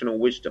conventional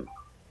wisdom.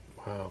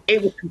 Wow.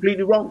 It was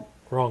completely wrong.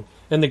 Wrong.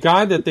 And the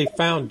guy that they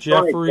found,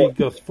 Jeffrey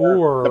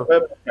Gafford, the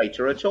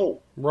perpetrator at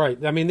all.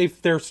 Right. I mean,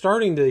 they're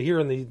starting to, here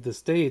in the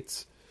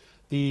States,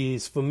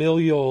 these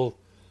familial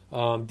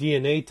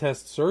DNA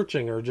test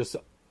searching are just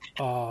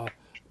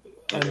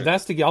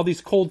investigate. All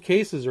these cold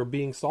cases are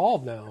being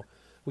solved now.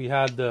 We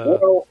had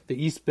the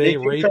East Bay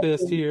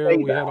rapist here.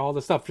 We had all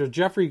this stuff. So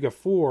Jeffrey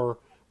Gafford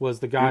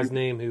was the guy's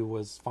name who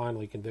was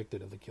finally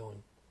convicted of the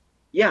killing.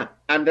 Yeah,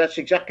 and that's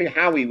exactly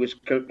how he was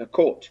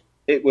caught.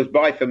 It was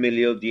by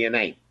familial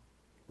DNA.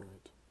 Right.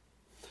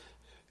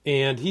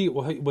 And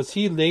was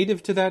he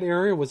native to that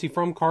area? Was he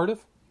from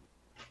Cardiff?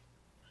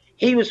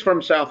 He was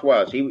from South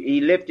Wales. He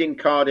lived in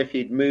Cardiff.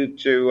 He'd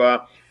moved to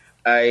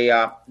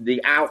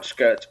the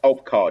outskirts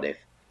of Cardiff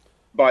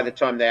by the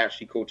time they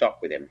actually caught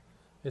up with him.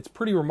 It's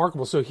pretty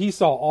remarkable. So he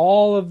saw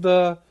all of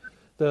the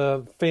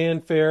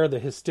fanfare, the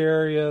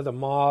hysteria, the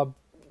mob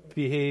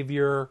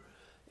behavior,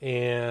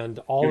 and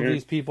all of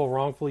these people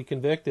wrongfully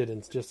convicted,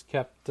 and just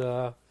kept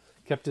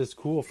his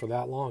cool for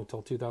that long,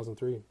 till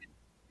 2003.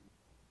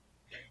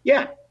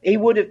 Yeah, he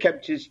would have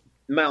kept his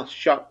mouth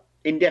shut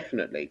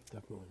indefinitely.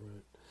 Definitely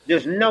right.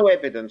 There's no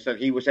evidence that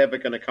he was ever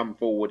going to come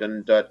forward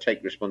and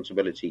take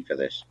responsibility for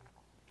this.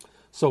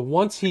 So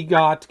once he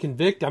got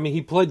convicted, I mean,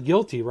 he pled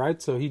guilty,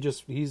 right? So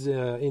he's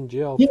in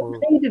jail. He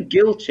pleaded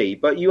guilty,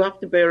 but you have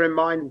to bear in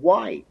mind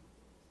why.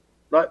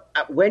 Like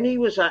when he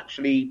was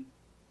actually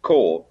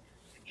caught,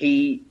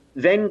 he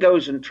then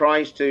goes and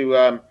tries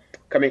to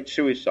commit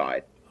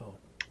suicide,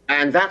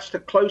 and that's the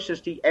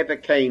closest he ever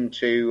came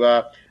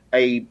to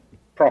a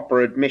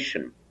proper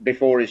admission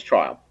before his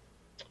trial.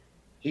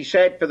 He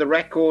said, "For the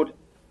record,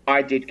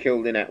 I did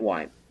kill Lynette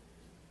White.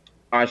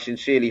 I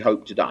sincerely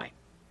hope to die."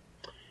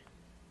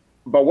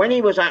 But when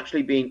he was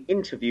actually being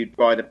interviewed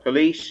by the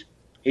police,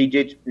 he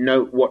did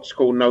what's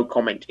called no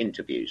comment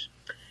interviews.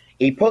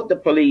 He put the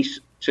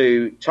police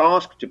to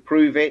task to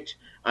prove it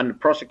and the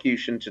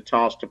prosecution to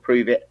task to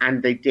prove it,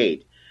 and they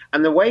did.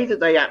 And the way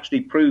that they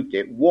actually proved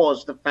it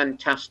was the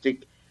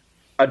fantastic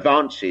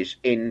advances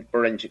in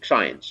forensic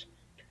science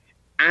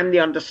and the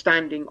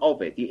understanding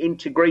of it, the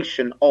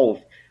integration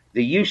of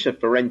the use of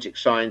forensic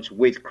science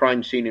with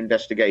crime scene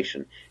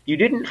investigation. You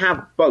didn't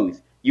have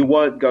both, you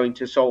weren't going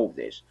to solve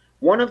this.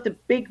 One of the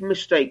big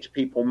mistakes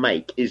people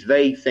make is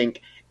they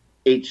think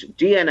it's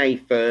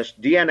DNA first,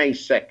 DNA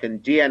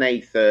second,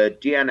 DNA third,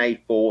 DNA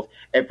fourth,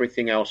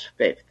 everything else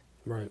fifth.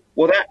 Right.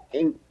 Well, that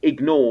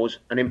ignores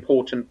an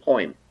important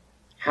point.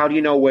 How do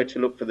you know where to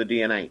look for the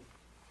DNA?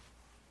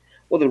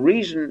 Well, the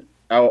reason,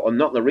 or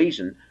not the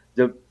reason,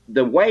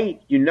 the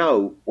way you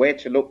know where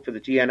to look for the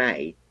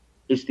DNA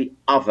is the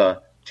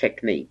other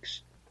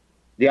techniques,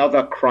 the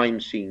other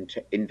crime scene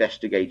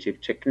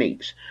investigative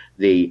techniques,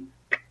 the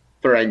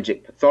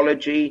forensic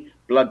pathology,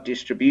 blood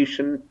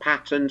distribution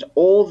patterns,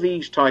 all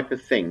these type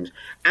of things,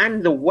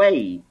 and the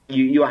way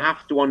you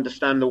have to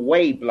understand the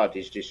way blood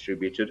is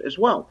distributed as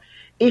well.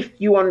 If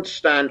you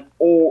understand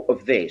all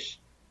of this,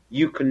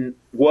 you can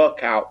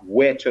work out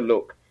where to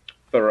look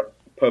for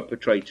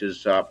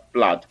perpetrators'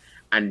 blood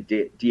and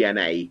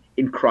DNA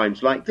in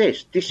crimes like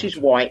this. This is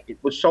why it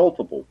was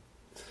solvable.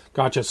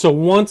 Gotcha. So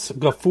once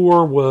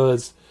Gafford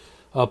was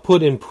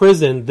put in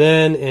prison,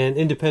 then an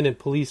independent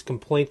police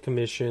complaint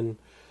commission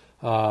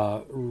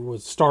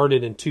was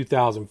started in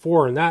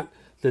 2004, and that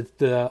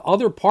the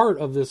other part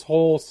of this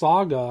whole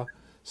saga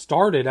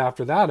started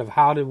after that, of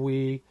how did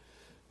we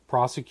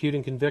prosecute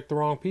and convict the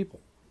wrong people.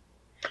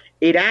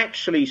 It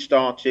actually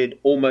started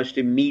almost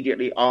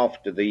immediately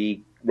after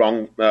the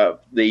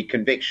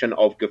conviction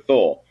of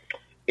Gafford.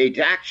 It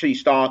actually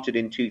started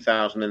in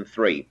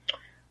 2003.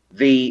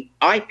 The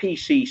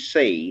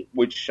IPCC,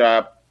 which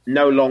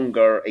no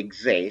longer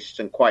exists,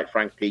 and quite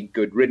frankly,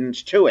 good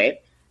riddance to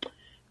it,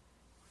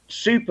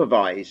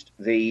 supervised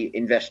the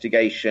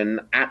investigation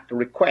at the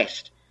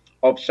request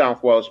of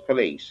South Wales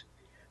Police.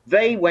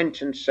 They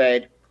went and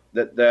said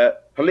that the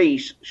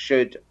police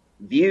should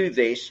view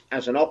this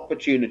as an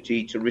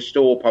opportunity to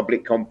restore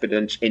public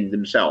confidence in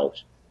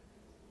themselves.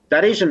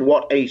 That isn't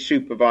what a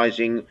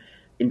supervising,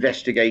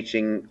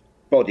 investigating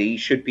body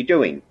should be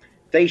doing.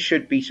 They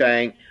should be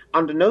saying,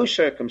 under no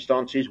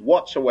circumstances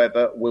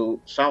whatsoever will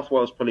South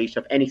Wales Police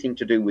have anything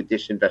to do with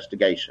this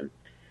investigation.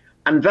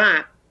 And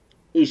that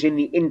is in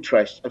the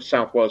interest of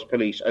South Wales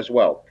Police as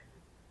well.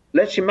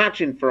 Let's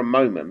imagine for a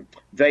moment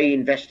they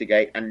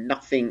investigate and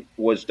nothing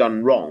was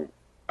done wrong.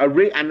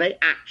 And they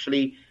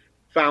actually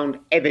found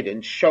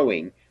evidence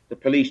showing the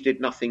police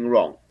did nothing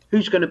wrong.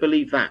 Who's going to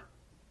believe that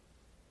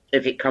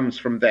if it comes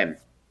from them?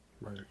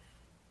 Right.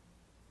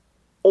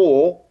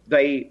 Or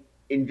they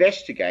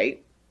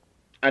investigate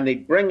and they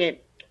bring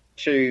it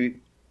to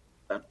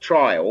a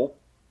trial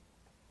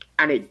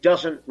and it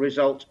doesn't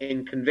result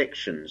in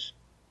convictions.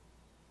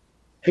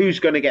 Who's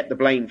going to get the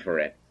blame for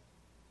it?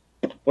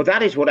 Well,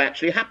 that is what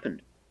actually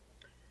happened.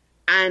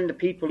 And the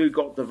people who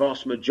got the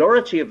vast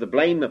majority of the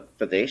blame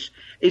for this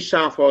is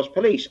South Wales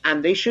Police,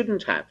 and they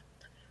shouldn't have.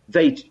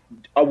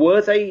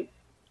 Were they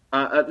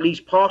at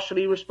least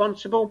partially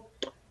responsible?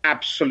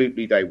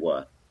 Absolutely they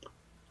were.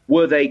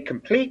 Were they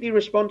completely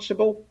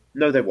responsible?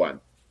 No, they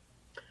weren't.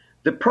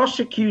 The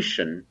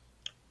prosecution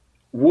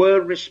were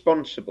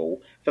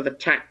responsible for the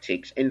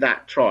tactics in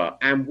that trial.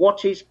 And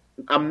what is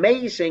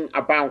amazing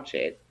about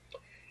it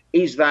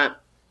is that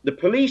the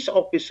police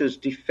officer's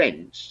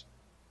defence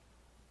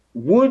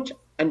would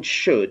and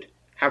should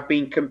have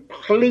been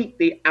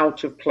completely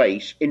out of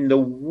place in the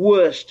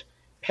worst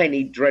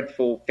penny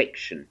dreadful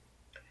fiction.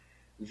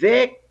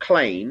 Their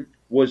claim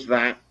was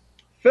that,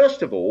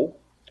 first of all,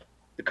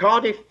 the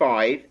Cardiff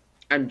Five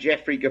and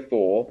Geoffrey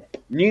Gafford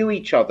knew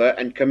each other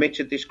and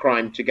committed this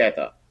crime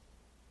together.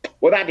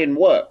 Well, that didn't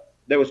work.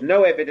 There was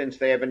no evidence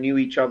they ever knew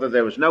each other.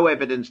 There was no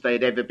evidence they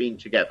had ever been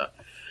together.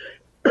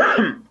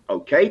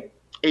 Okay,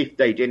 if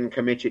they didn't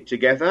commit it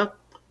together,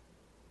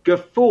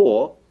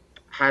 Gafford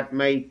had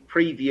made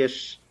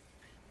previous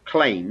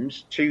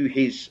claims to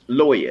his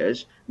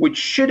lawyers, which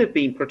should have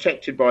been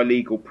protected by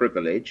legal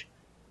privilege.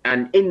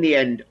 And in the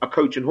end, a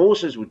coach and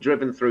horses was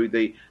driven through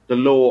the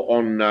law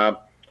on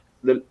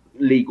the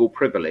legal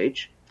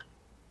privilege.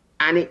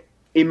 And it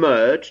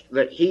emerged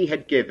that he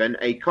had given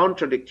a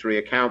contradictory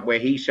account where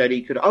he said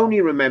he could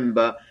only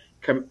remember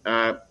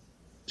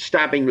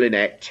stabbing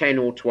Lynette 10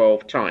 or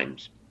 12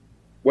 times.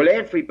 Well,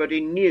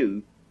 everybody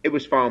knew it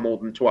was far more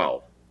than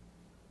 12.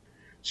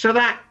 So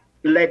that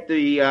led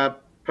the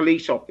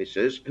police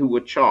officers who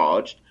were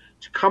charged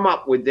to come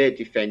up with their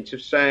defence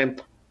of saying,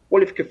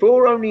 well, if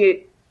Gafford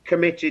only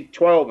committed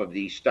 12 of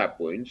these stab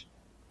wounds,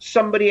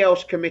 somebody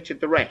else committed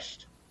the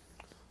rest.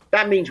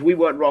 That means we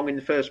weren't wrong in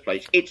the first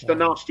place. It's the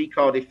nasty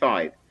Cardiff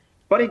Five.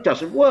 But it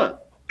doesn't work,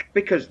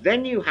 because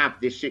then you have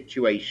this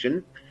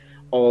situation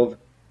of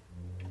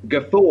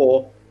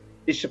Gafford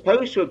is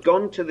supposed to have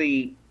gone to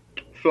the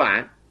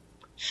flat,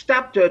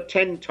 stabbed her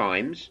 10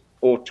 times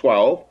or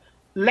 12,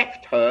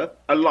 left her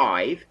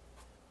alive.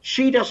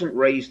 She doesn't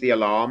raise the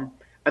alarm.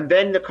 And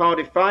then the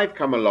Cardiff Five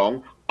come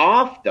along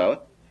after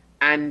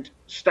and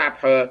stab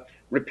her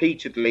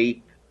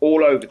repeatedly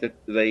all over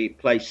the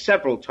place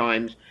several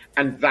times,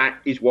 and that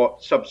is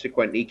what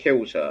subsequently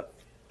kills her.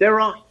 There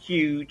are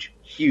huge,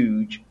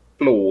 huge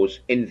flaws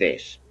in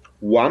this.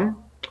 One,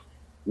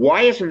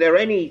 why isn't there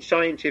any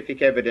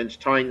scientific evidence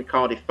tying the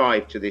Cardiff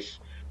Five to this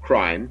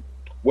crime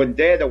when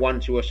they're the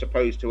ones who are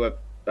supposed to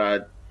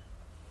have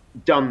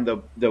done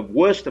the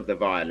worst of the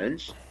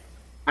violence?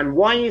 And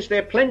why is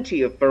there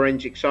plenty of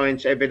forensic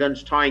science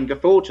evidence tying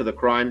Gafford to the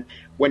crime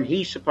when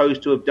he's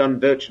supposed to have done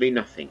virtually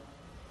nothing?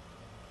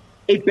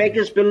 It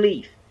beggars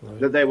belief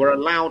that they were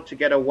allowed to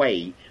get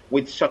away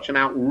with such an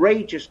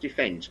outrageous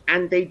defence,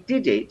 and they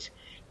did it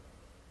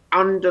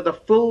under the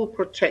full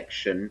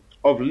protection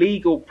of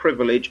legal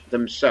privilege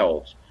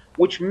themselves,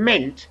 which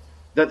meant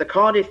that the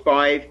Cardiff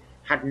Five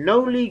had no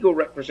legal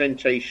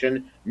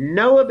representation,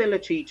 no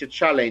ability to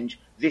challenge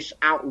this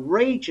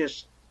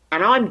outrageous,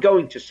 and I'm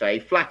going to say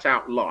flat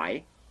out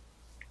lie,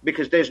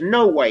 because there's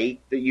no way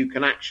that you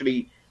can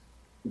actually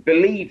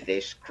believe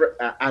this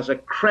as a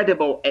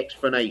credible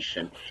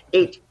explanation.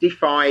 It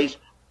defies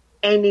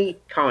any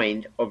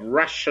kind of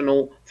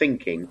rational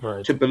thinking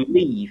to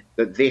believe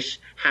that this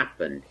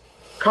happened.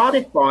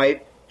 Cardiff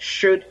Five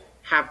should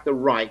have the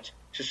right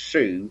to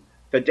sue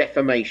for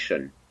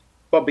defamation.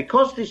 But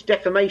because this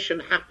defamation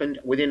happened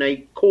within a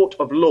court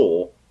of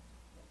law,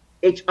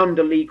 it's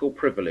under legal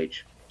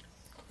privilege.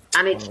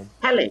 And it's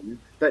telling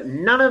that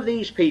none of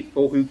these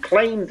people who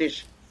claim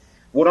this,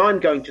 what I'm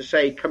going to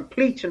say,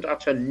 complete and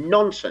utter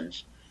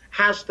nonsense,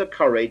 has the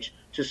courage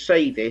to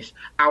say this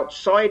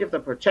outside of the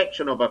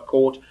protection of a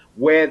court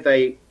where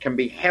they can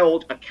be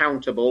held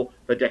accountable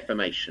for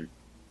defamation.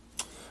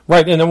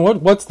 Right, and then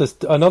what's this?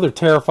 Another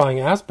terrifying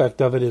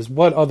aspect of it is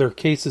what other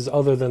cases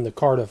other than the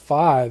Cardiff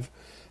Five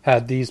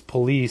had these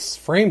police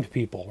framed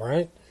people,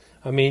 right?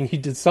 I mean,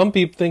 some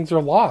people things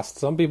are lost.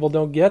 Some people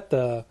don't get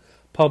the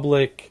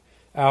public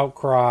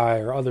outcry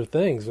or other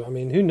things. I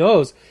mean, who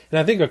knows? And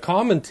I think a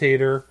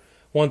commentator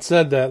once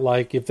said that,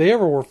 like, if they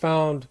ever were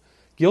found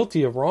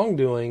guilty of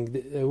wrongdoing,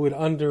 it would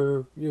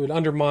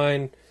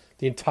undermine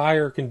the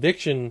entire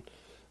convictions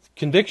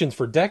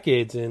for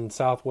decades in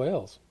South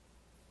Wales.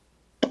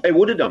 It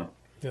would have done.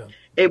 Yeah.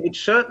 It would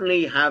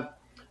certainly have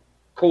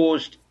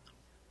caused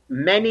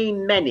many,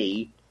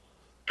 many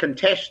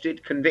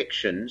contested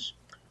convictions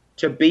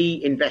to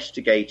be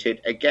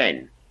investigated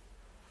again.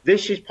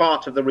 This is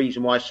part of the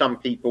reason why some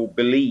people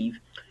believe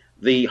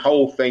the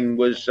whole thing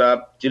was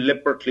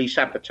deliberately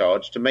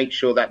sabotaged to make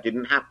sure that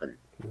didn't happen.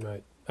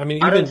 Right. I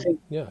mean,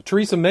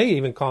 Theresa May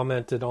even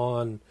commented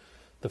on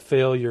the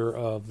failure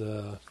of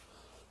the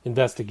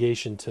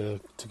investigation to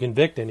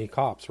convict any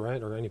cops,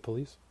 right, or any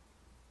police.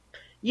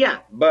 Yeah,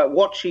 but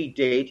what she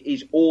did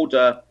is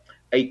order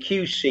a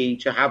QC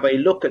to have a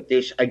look at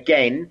this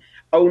again,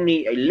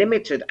 only a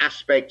limited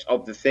aspect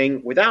of the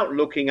thing, without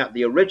looking at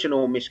the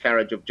original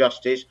miscarriage of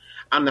justice.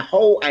 And the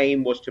whole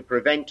aim was to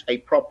prevent a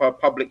proper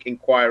public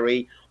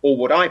inquiry, or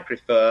what I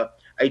prefer,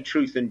 a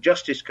Truth and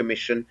Justice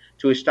Commission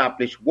to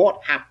establish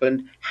what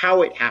happened,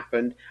 how it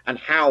happened, and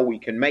how we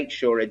can make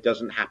sure it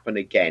doesn't happen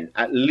again,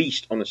 at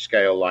least on a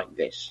scale like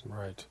this.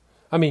 Right.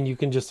 I mean, you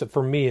can just,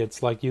 for me,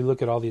 it's like you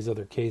look at all these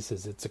other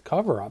cases, it's a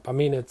cover-up. I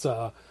mean, it's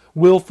a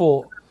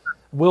willful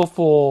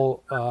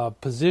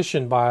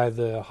position by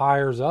the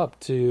hires up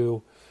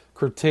to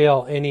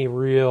curtail any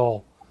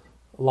real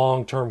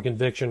long-term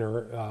conviction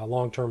or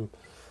long-term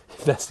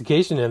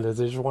investigation into it.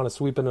 They just want to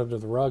sweep it under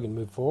the rug and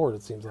move forward,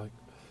 it seems like.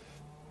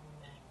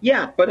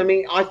 Yeah, but I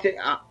mean, I think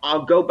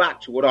I'll go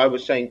back to what I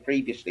was saying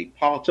previously.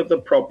 Part of the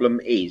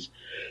problem is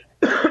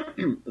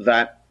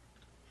that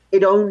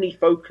it only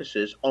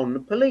focuses on the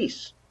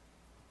police.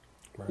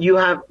 Right. You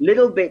have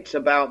little bits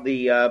about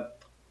the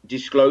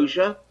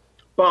disclosure,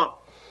 but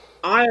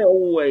I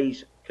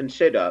always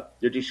consider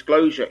the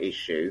disclosure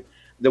issue,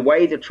 the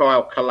way the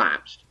trial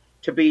collapsed,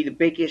 to be the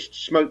biggest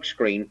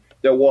smokescreen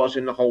there was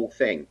in the whole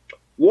thing.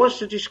 Was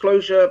the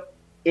disclosure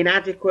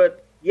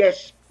inadequate?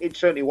 Yes, it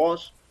certainly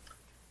was.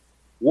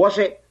 Was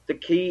it the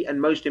key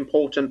and most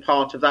important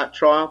part of that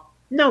trial?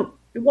 No,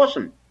 it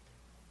wasn't.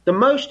 The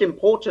most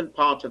important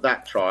part of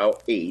that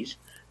trial is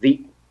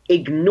the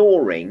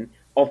ignoring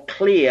of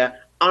clear,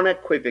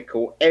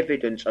 unequivocal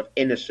evidence of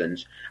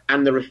innocence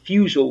and the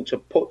refusal to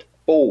put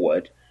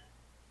forward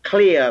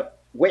clear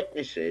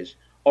witnesses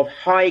of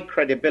high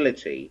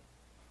credibility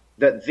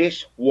that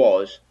this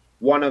was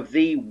one of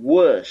the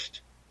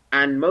worst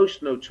and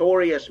most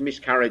notorious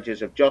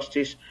miscarriages of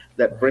justice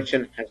that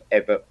Britain has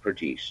ever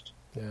produced.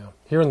 Yeah.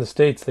 Here in the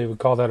States, they would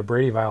call that a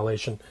Brady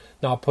violation,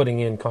 not putting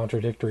in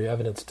contradictory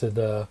evidence to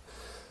the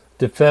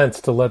defense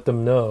to let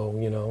them know,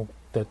 you know,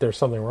 that there's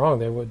something wrong.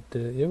 There would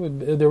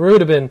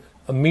have been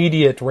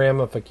immediate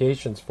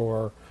ramifications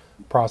for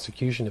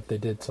prosecution if they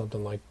did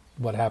something like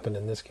what happened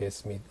in this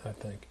case, I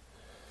think.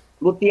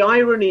 Look, the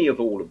irony of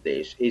all of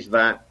this is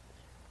that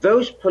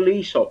those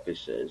police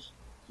officers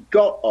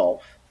got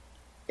off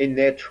in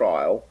their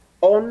trial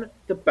on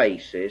the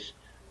basis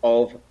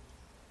of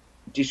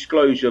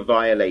disclosure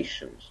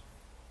violations.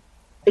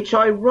 It's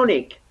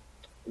ironic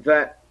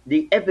that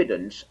the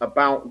evidence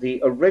about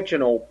the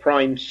original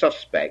prime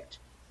suspect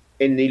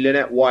in the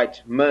Lynette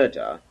White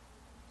murder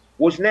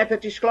was never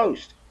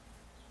disclosed.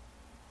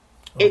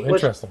 It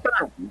was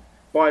found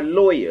by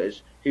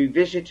lawyers who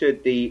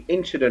visited the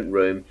incident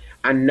room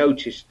and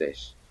noticed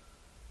this.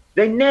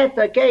 They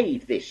never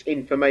gave this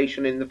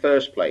information in the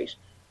first place.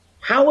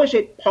 How is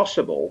it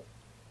possible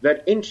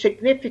that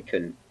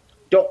insignificant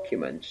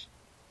documents,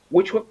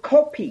 which were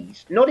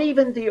copies, not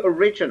even the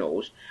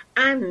originals,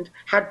 and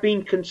had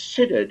been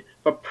considered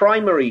for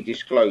primary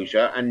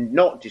disclosure and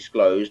not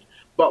disclosed,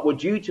 but were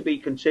due to be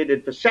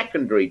considered for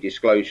secondary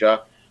disclosure,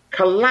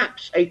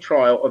 collapse a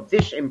trial of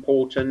this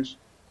importance,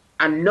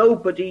 and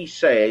nobody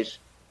says,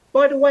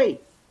 by the way,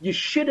 you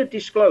should have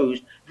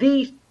disclosed.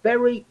 These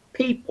very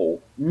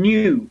people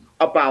knew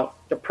about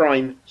the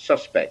prime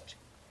suspect.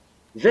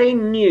 They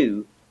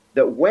knew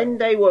that when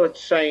they were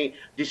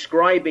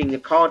describing the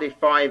Cardiff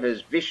Five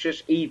as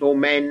vicious, evil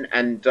men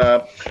and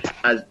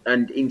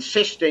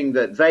insisting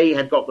that they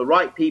had got the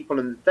right people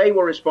and that they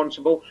were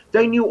responsible,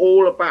 they knew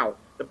all about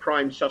the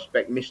prime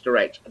suspect, Mr.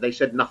 X. They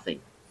said nothing.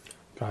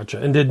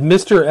 Gotcha. And did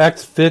Mr.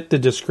 X fit the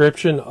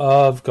description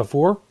of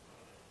Gafoor?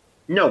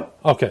 No.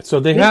 Okay, so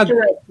they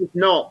Mr. X was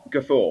not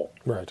Gafoor.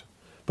 Right.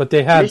 But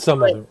they had Mr.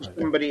 some X other... was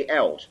somebody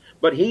else.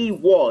 But he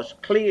was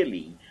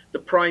clearly the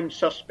prime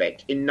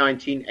suspect in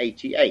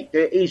 1988.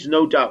 There is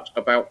no doubt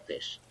about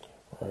this.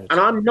 Right. And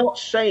I'm not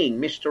saying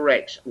Mr.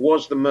 X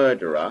was the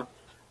murderer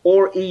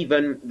or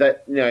even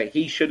that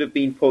he should have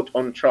been put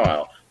on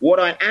trial. What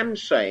I am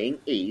saying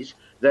is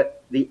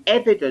that the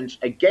evidence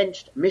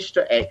against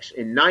Mr. X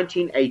in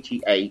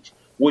 1988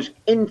 was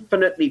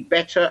infinitely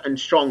better and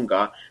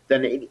stronger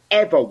than it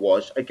ever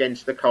was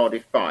against the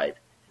Cardiff Five.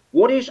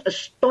 What is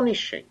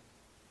astonishing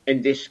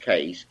in this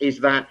case is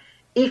that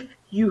if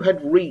you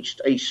had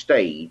reached a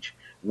stage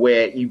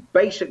where you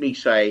basically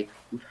say,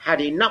 we've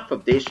had enough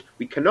of this,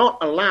 we cannot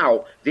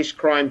allow this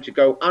crime to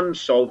go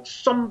unsolved,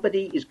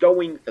 somebody is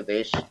going for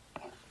this,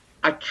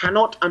 I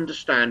cannot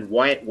understand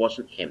why it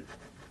wasn't him.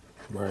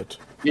 Right.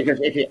 Because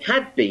if it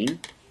had been,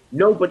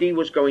 nobody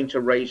was going to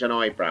raise an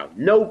eyebrow.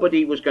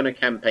 Nobody was going to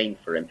campaign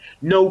for him.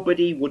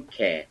 Nobody would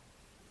care.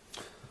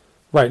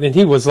 Right, and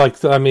he was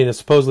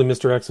supposedly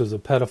Mr. X was a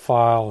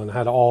pedophile and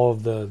had all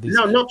of these...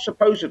 No, not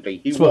supposedly.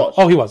 He was.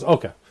 Oh, he was.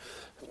 Okay.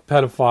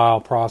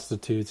 Pedophile,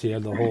 prostitutes. He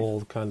had the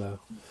whole kind of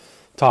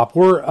top.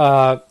 We're,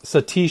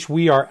 Satish,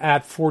 we are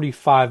at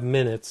 45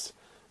 minutes.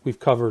 We've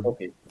covered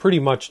pretty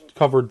much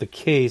covered the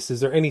case. Is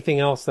there anything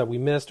else that we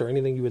missed or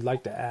anything you would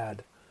like to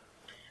add?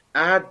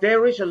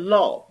 There is a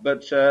lot,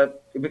 but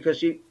because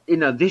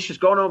this has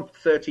gone on for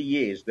 30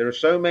 years, there are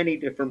so many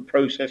different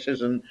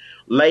processes and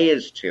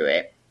layers to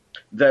it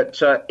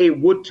that it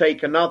would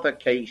take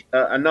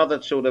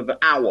another sort of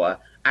hour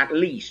at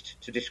least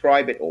to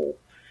describe it all.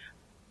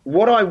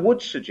 What I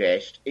would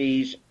suggest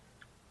is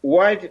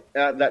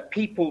that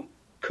people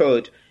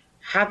could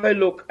have a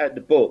look at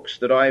the books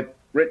that I've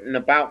written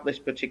about this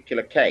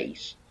particular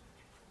case,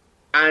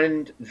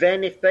 and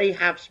then if they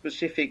have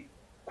specific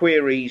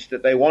queries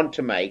that they want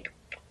to make,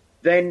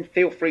 then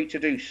feel free to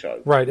do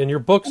so. Right, and your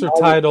books are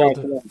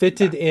titled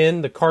Fitted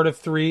In, the Cardiff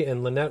 3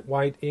 and Lynette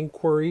White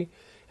Inquiry,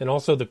 and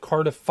also the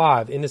Cardiff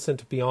 5,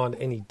 Innocent Beyond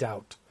Any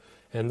Doubt.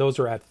 And those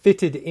are at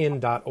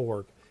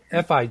fittedin.org,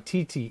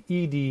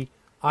 fittedin.org.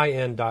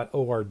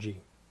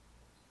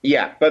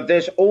 Yeah, but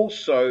there's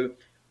also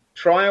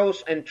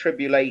Trials and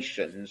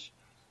Tribulations,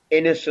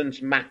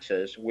 Innocence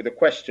Matters with a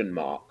question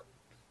mark.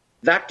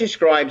 That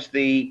describes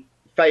the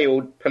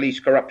failed police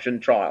corruption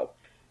trial.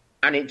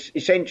 And it's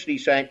essentially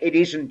saying it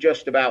isn't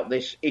just about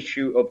this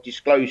issue of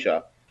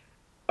disclosure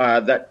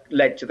that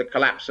led to the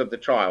collapse of the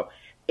trial.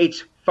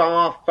 It's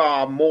far,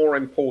 far more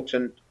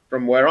important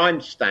from where I'm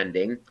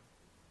standing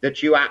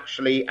that you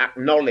actually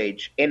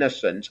acknowledge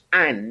innocence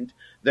and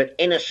that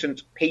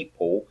innocent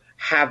people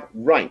have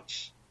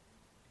rights.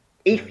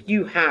 If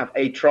you have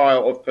a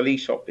trial of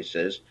police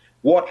officers,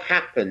 what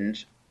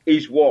happens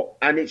is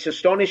and it's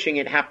astonishing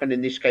it happened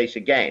in this case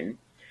again,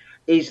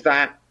 is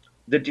that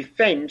the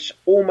defense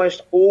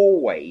almost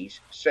always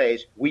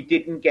says, we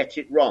didn't get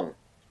it wrong.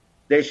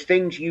 There's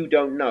things you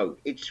don't know.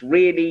 It's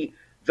really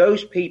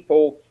those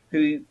people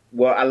who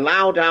were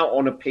allowed out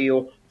on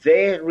appeal,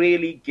 they're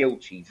really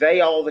guilty. They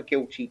are the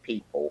guilty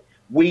people.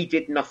 We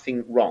did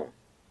nothing wrong.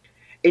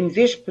 In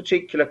this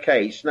particular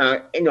case,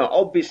 now,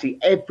 obviously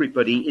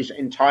everybody is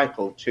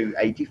entitled to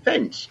a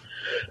defense.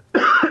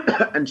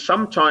 And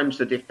sometimes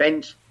the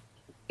defense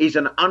is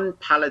an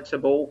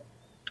unpalatable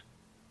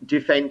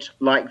defense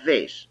like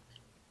this.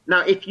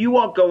 Now, if you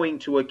are going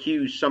to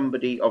accuse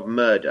somebody of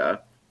murder,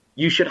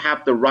 you should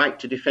have the right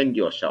to defend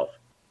yourself.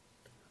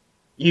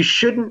 You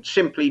shouldn't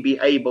simply be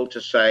able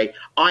to say,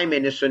 I'm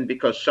innocent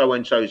because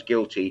so-and-so is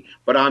guilty,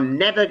 but I'm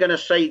never going to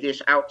say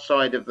this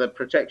outside of the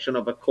protection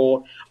of a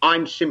court.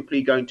 I'm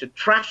simply going to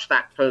trash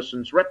that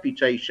person's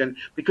reputation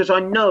because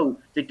I know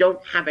they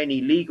don't have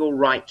any legal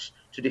rights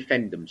to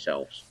defend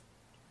themselves.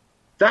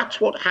 That's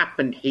what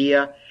happened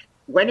here.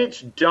 When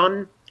it's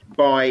done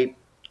by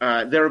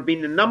there have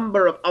been a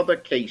number of other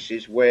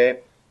cases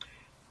where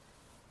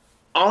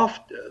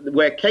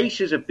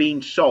cases have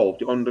been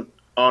solved on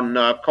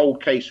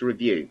cold case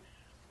review,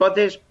 but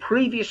there's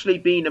previously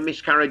been a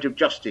miscarriage of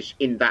justice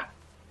in that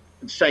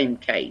same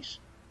case.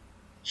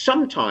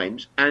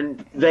 Sometimes,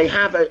 and they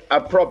have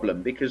a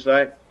problem because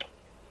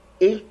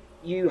if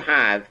you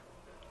have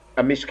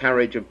a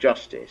miscarriage of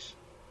justice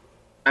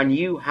and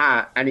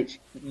it's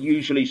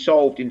usually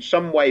solved in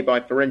some way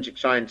by forensic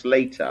science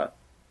later,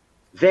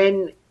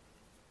 then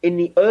in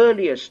the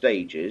earlier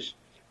stages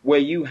where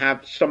you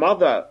have some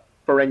other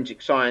forensic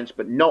science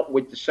but not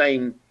with the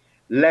same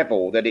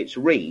level that it's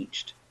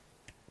reached,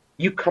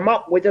 you come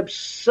up with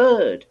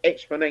absurd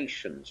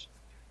explanations.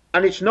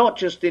 And it's not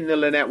just in the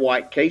Lynette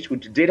White case,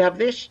 which did have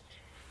this,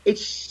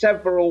 it's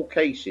several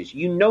cases.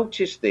 You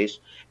notice this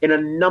in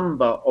a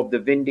number of the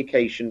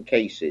vindication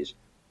cases,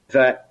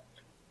 that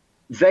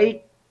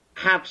they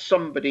have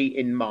somebody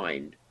in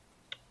mind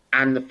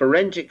and the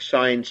forensic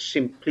science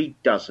simply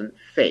doesn't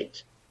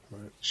fit.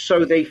 Right.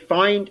 So they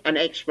find an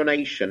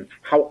explanation,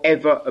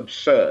 however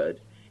absurd,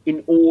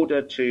 in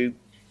order to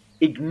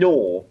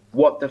ignore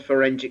what the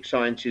forensic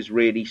science is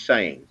really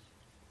saying.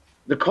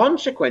 The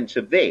consequence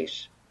of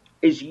this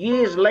is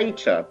years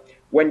later,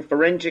 when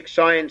forensic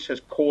science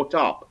has caught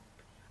up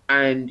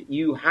and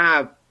you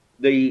have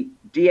the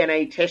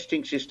DNA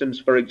testing systems,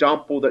 for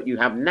example, that you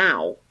have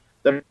now,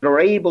 that are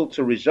able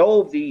to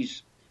resolve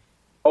these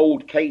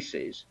old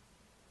cases,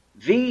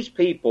 these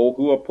people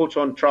who are put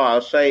on trial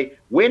say,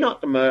 we're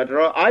not the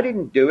murderer, I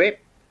didn't do it,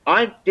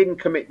 I didn't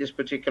commit this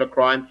particular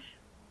crime.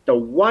 The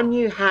one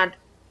you had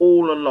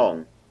all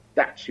along,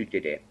 that's who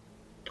did it.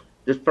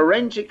 The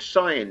forensic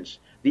science,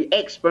 the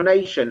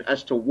explanation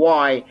as to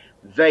why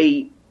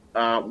they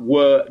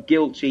were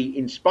guilty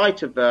in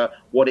spite of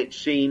what it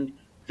seemed,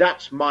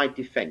 that's my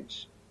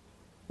defense.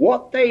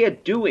 What they are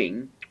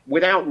doing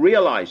without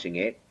realizing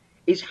it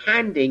is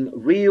handing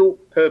real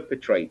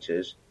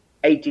perpetrators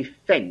a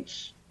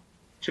defense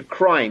to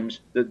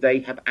crimes that they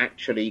have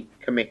actually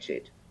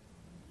committed.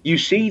 You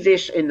see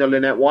this in the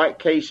Lynette White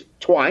case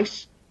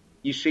twice.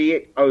 You see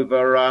it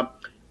over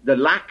the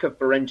lack of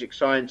forensic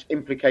science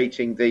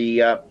implicating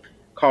the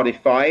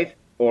Cardiff 5,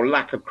 or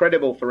lack of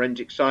credible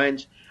forensic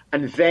science.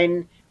 And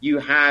then you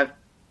have,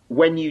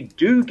 when you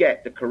do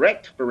get the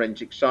correct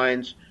forensic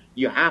science,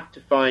 you have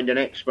to find an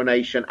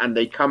explanation, and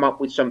they come up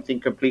with something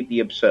completely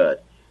absurd.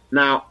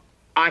 Now,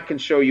 I can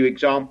show you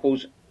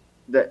examples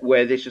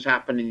where this has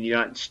happened in the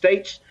United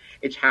States,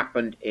 it's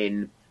happened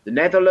in the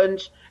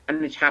Netherlands,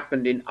 and it's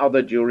happened in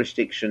other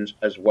jurisdictions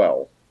as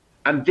well.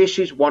 And this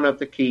is one of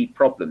the key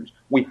problems.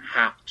 We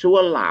have to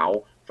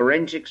allow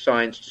forensic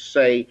science to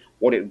say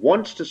what it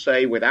wants to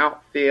say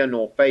without fear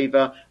nor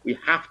favor. We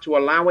have to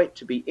allow it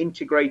to be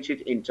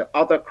integrated into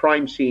other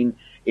crime scene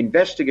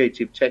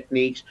investigative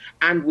techniques,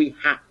 and we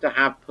have to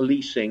have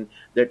policing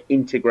that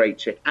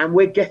integrates it. And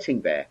we're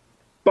getting there,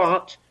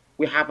 but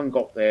we haven't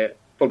got there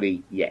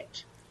fully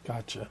yet.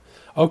 Gotcha.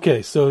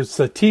 Okay, so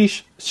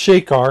Satish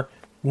Sekar,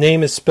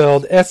 name is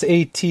spelled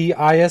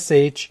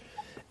Satish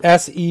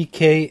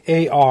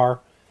Sekar,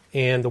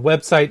 and the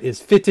website is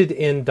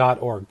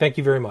fittedin.org. Thank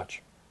you very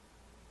much.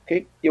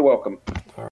 Okay, you're welcome. All right.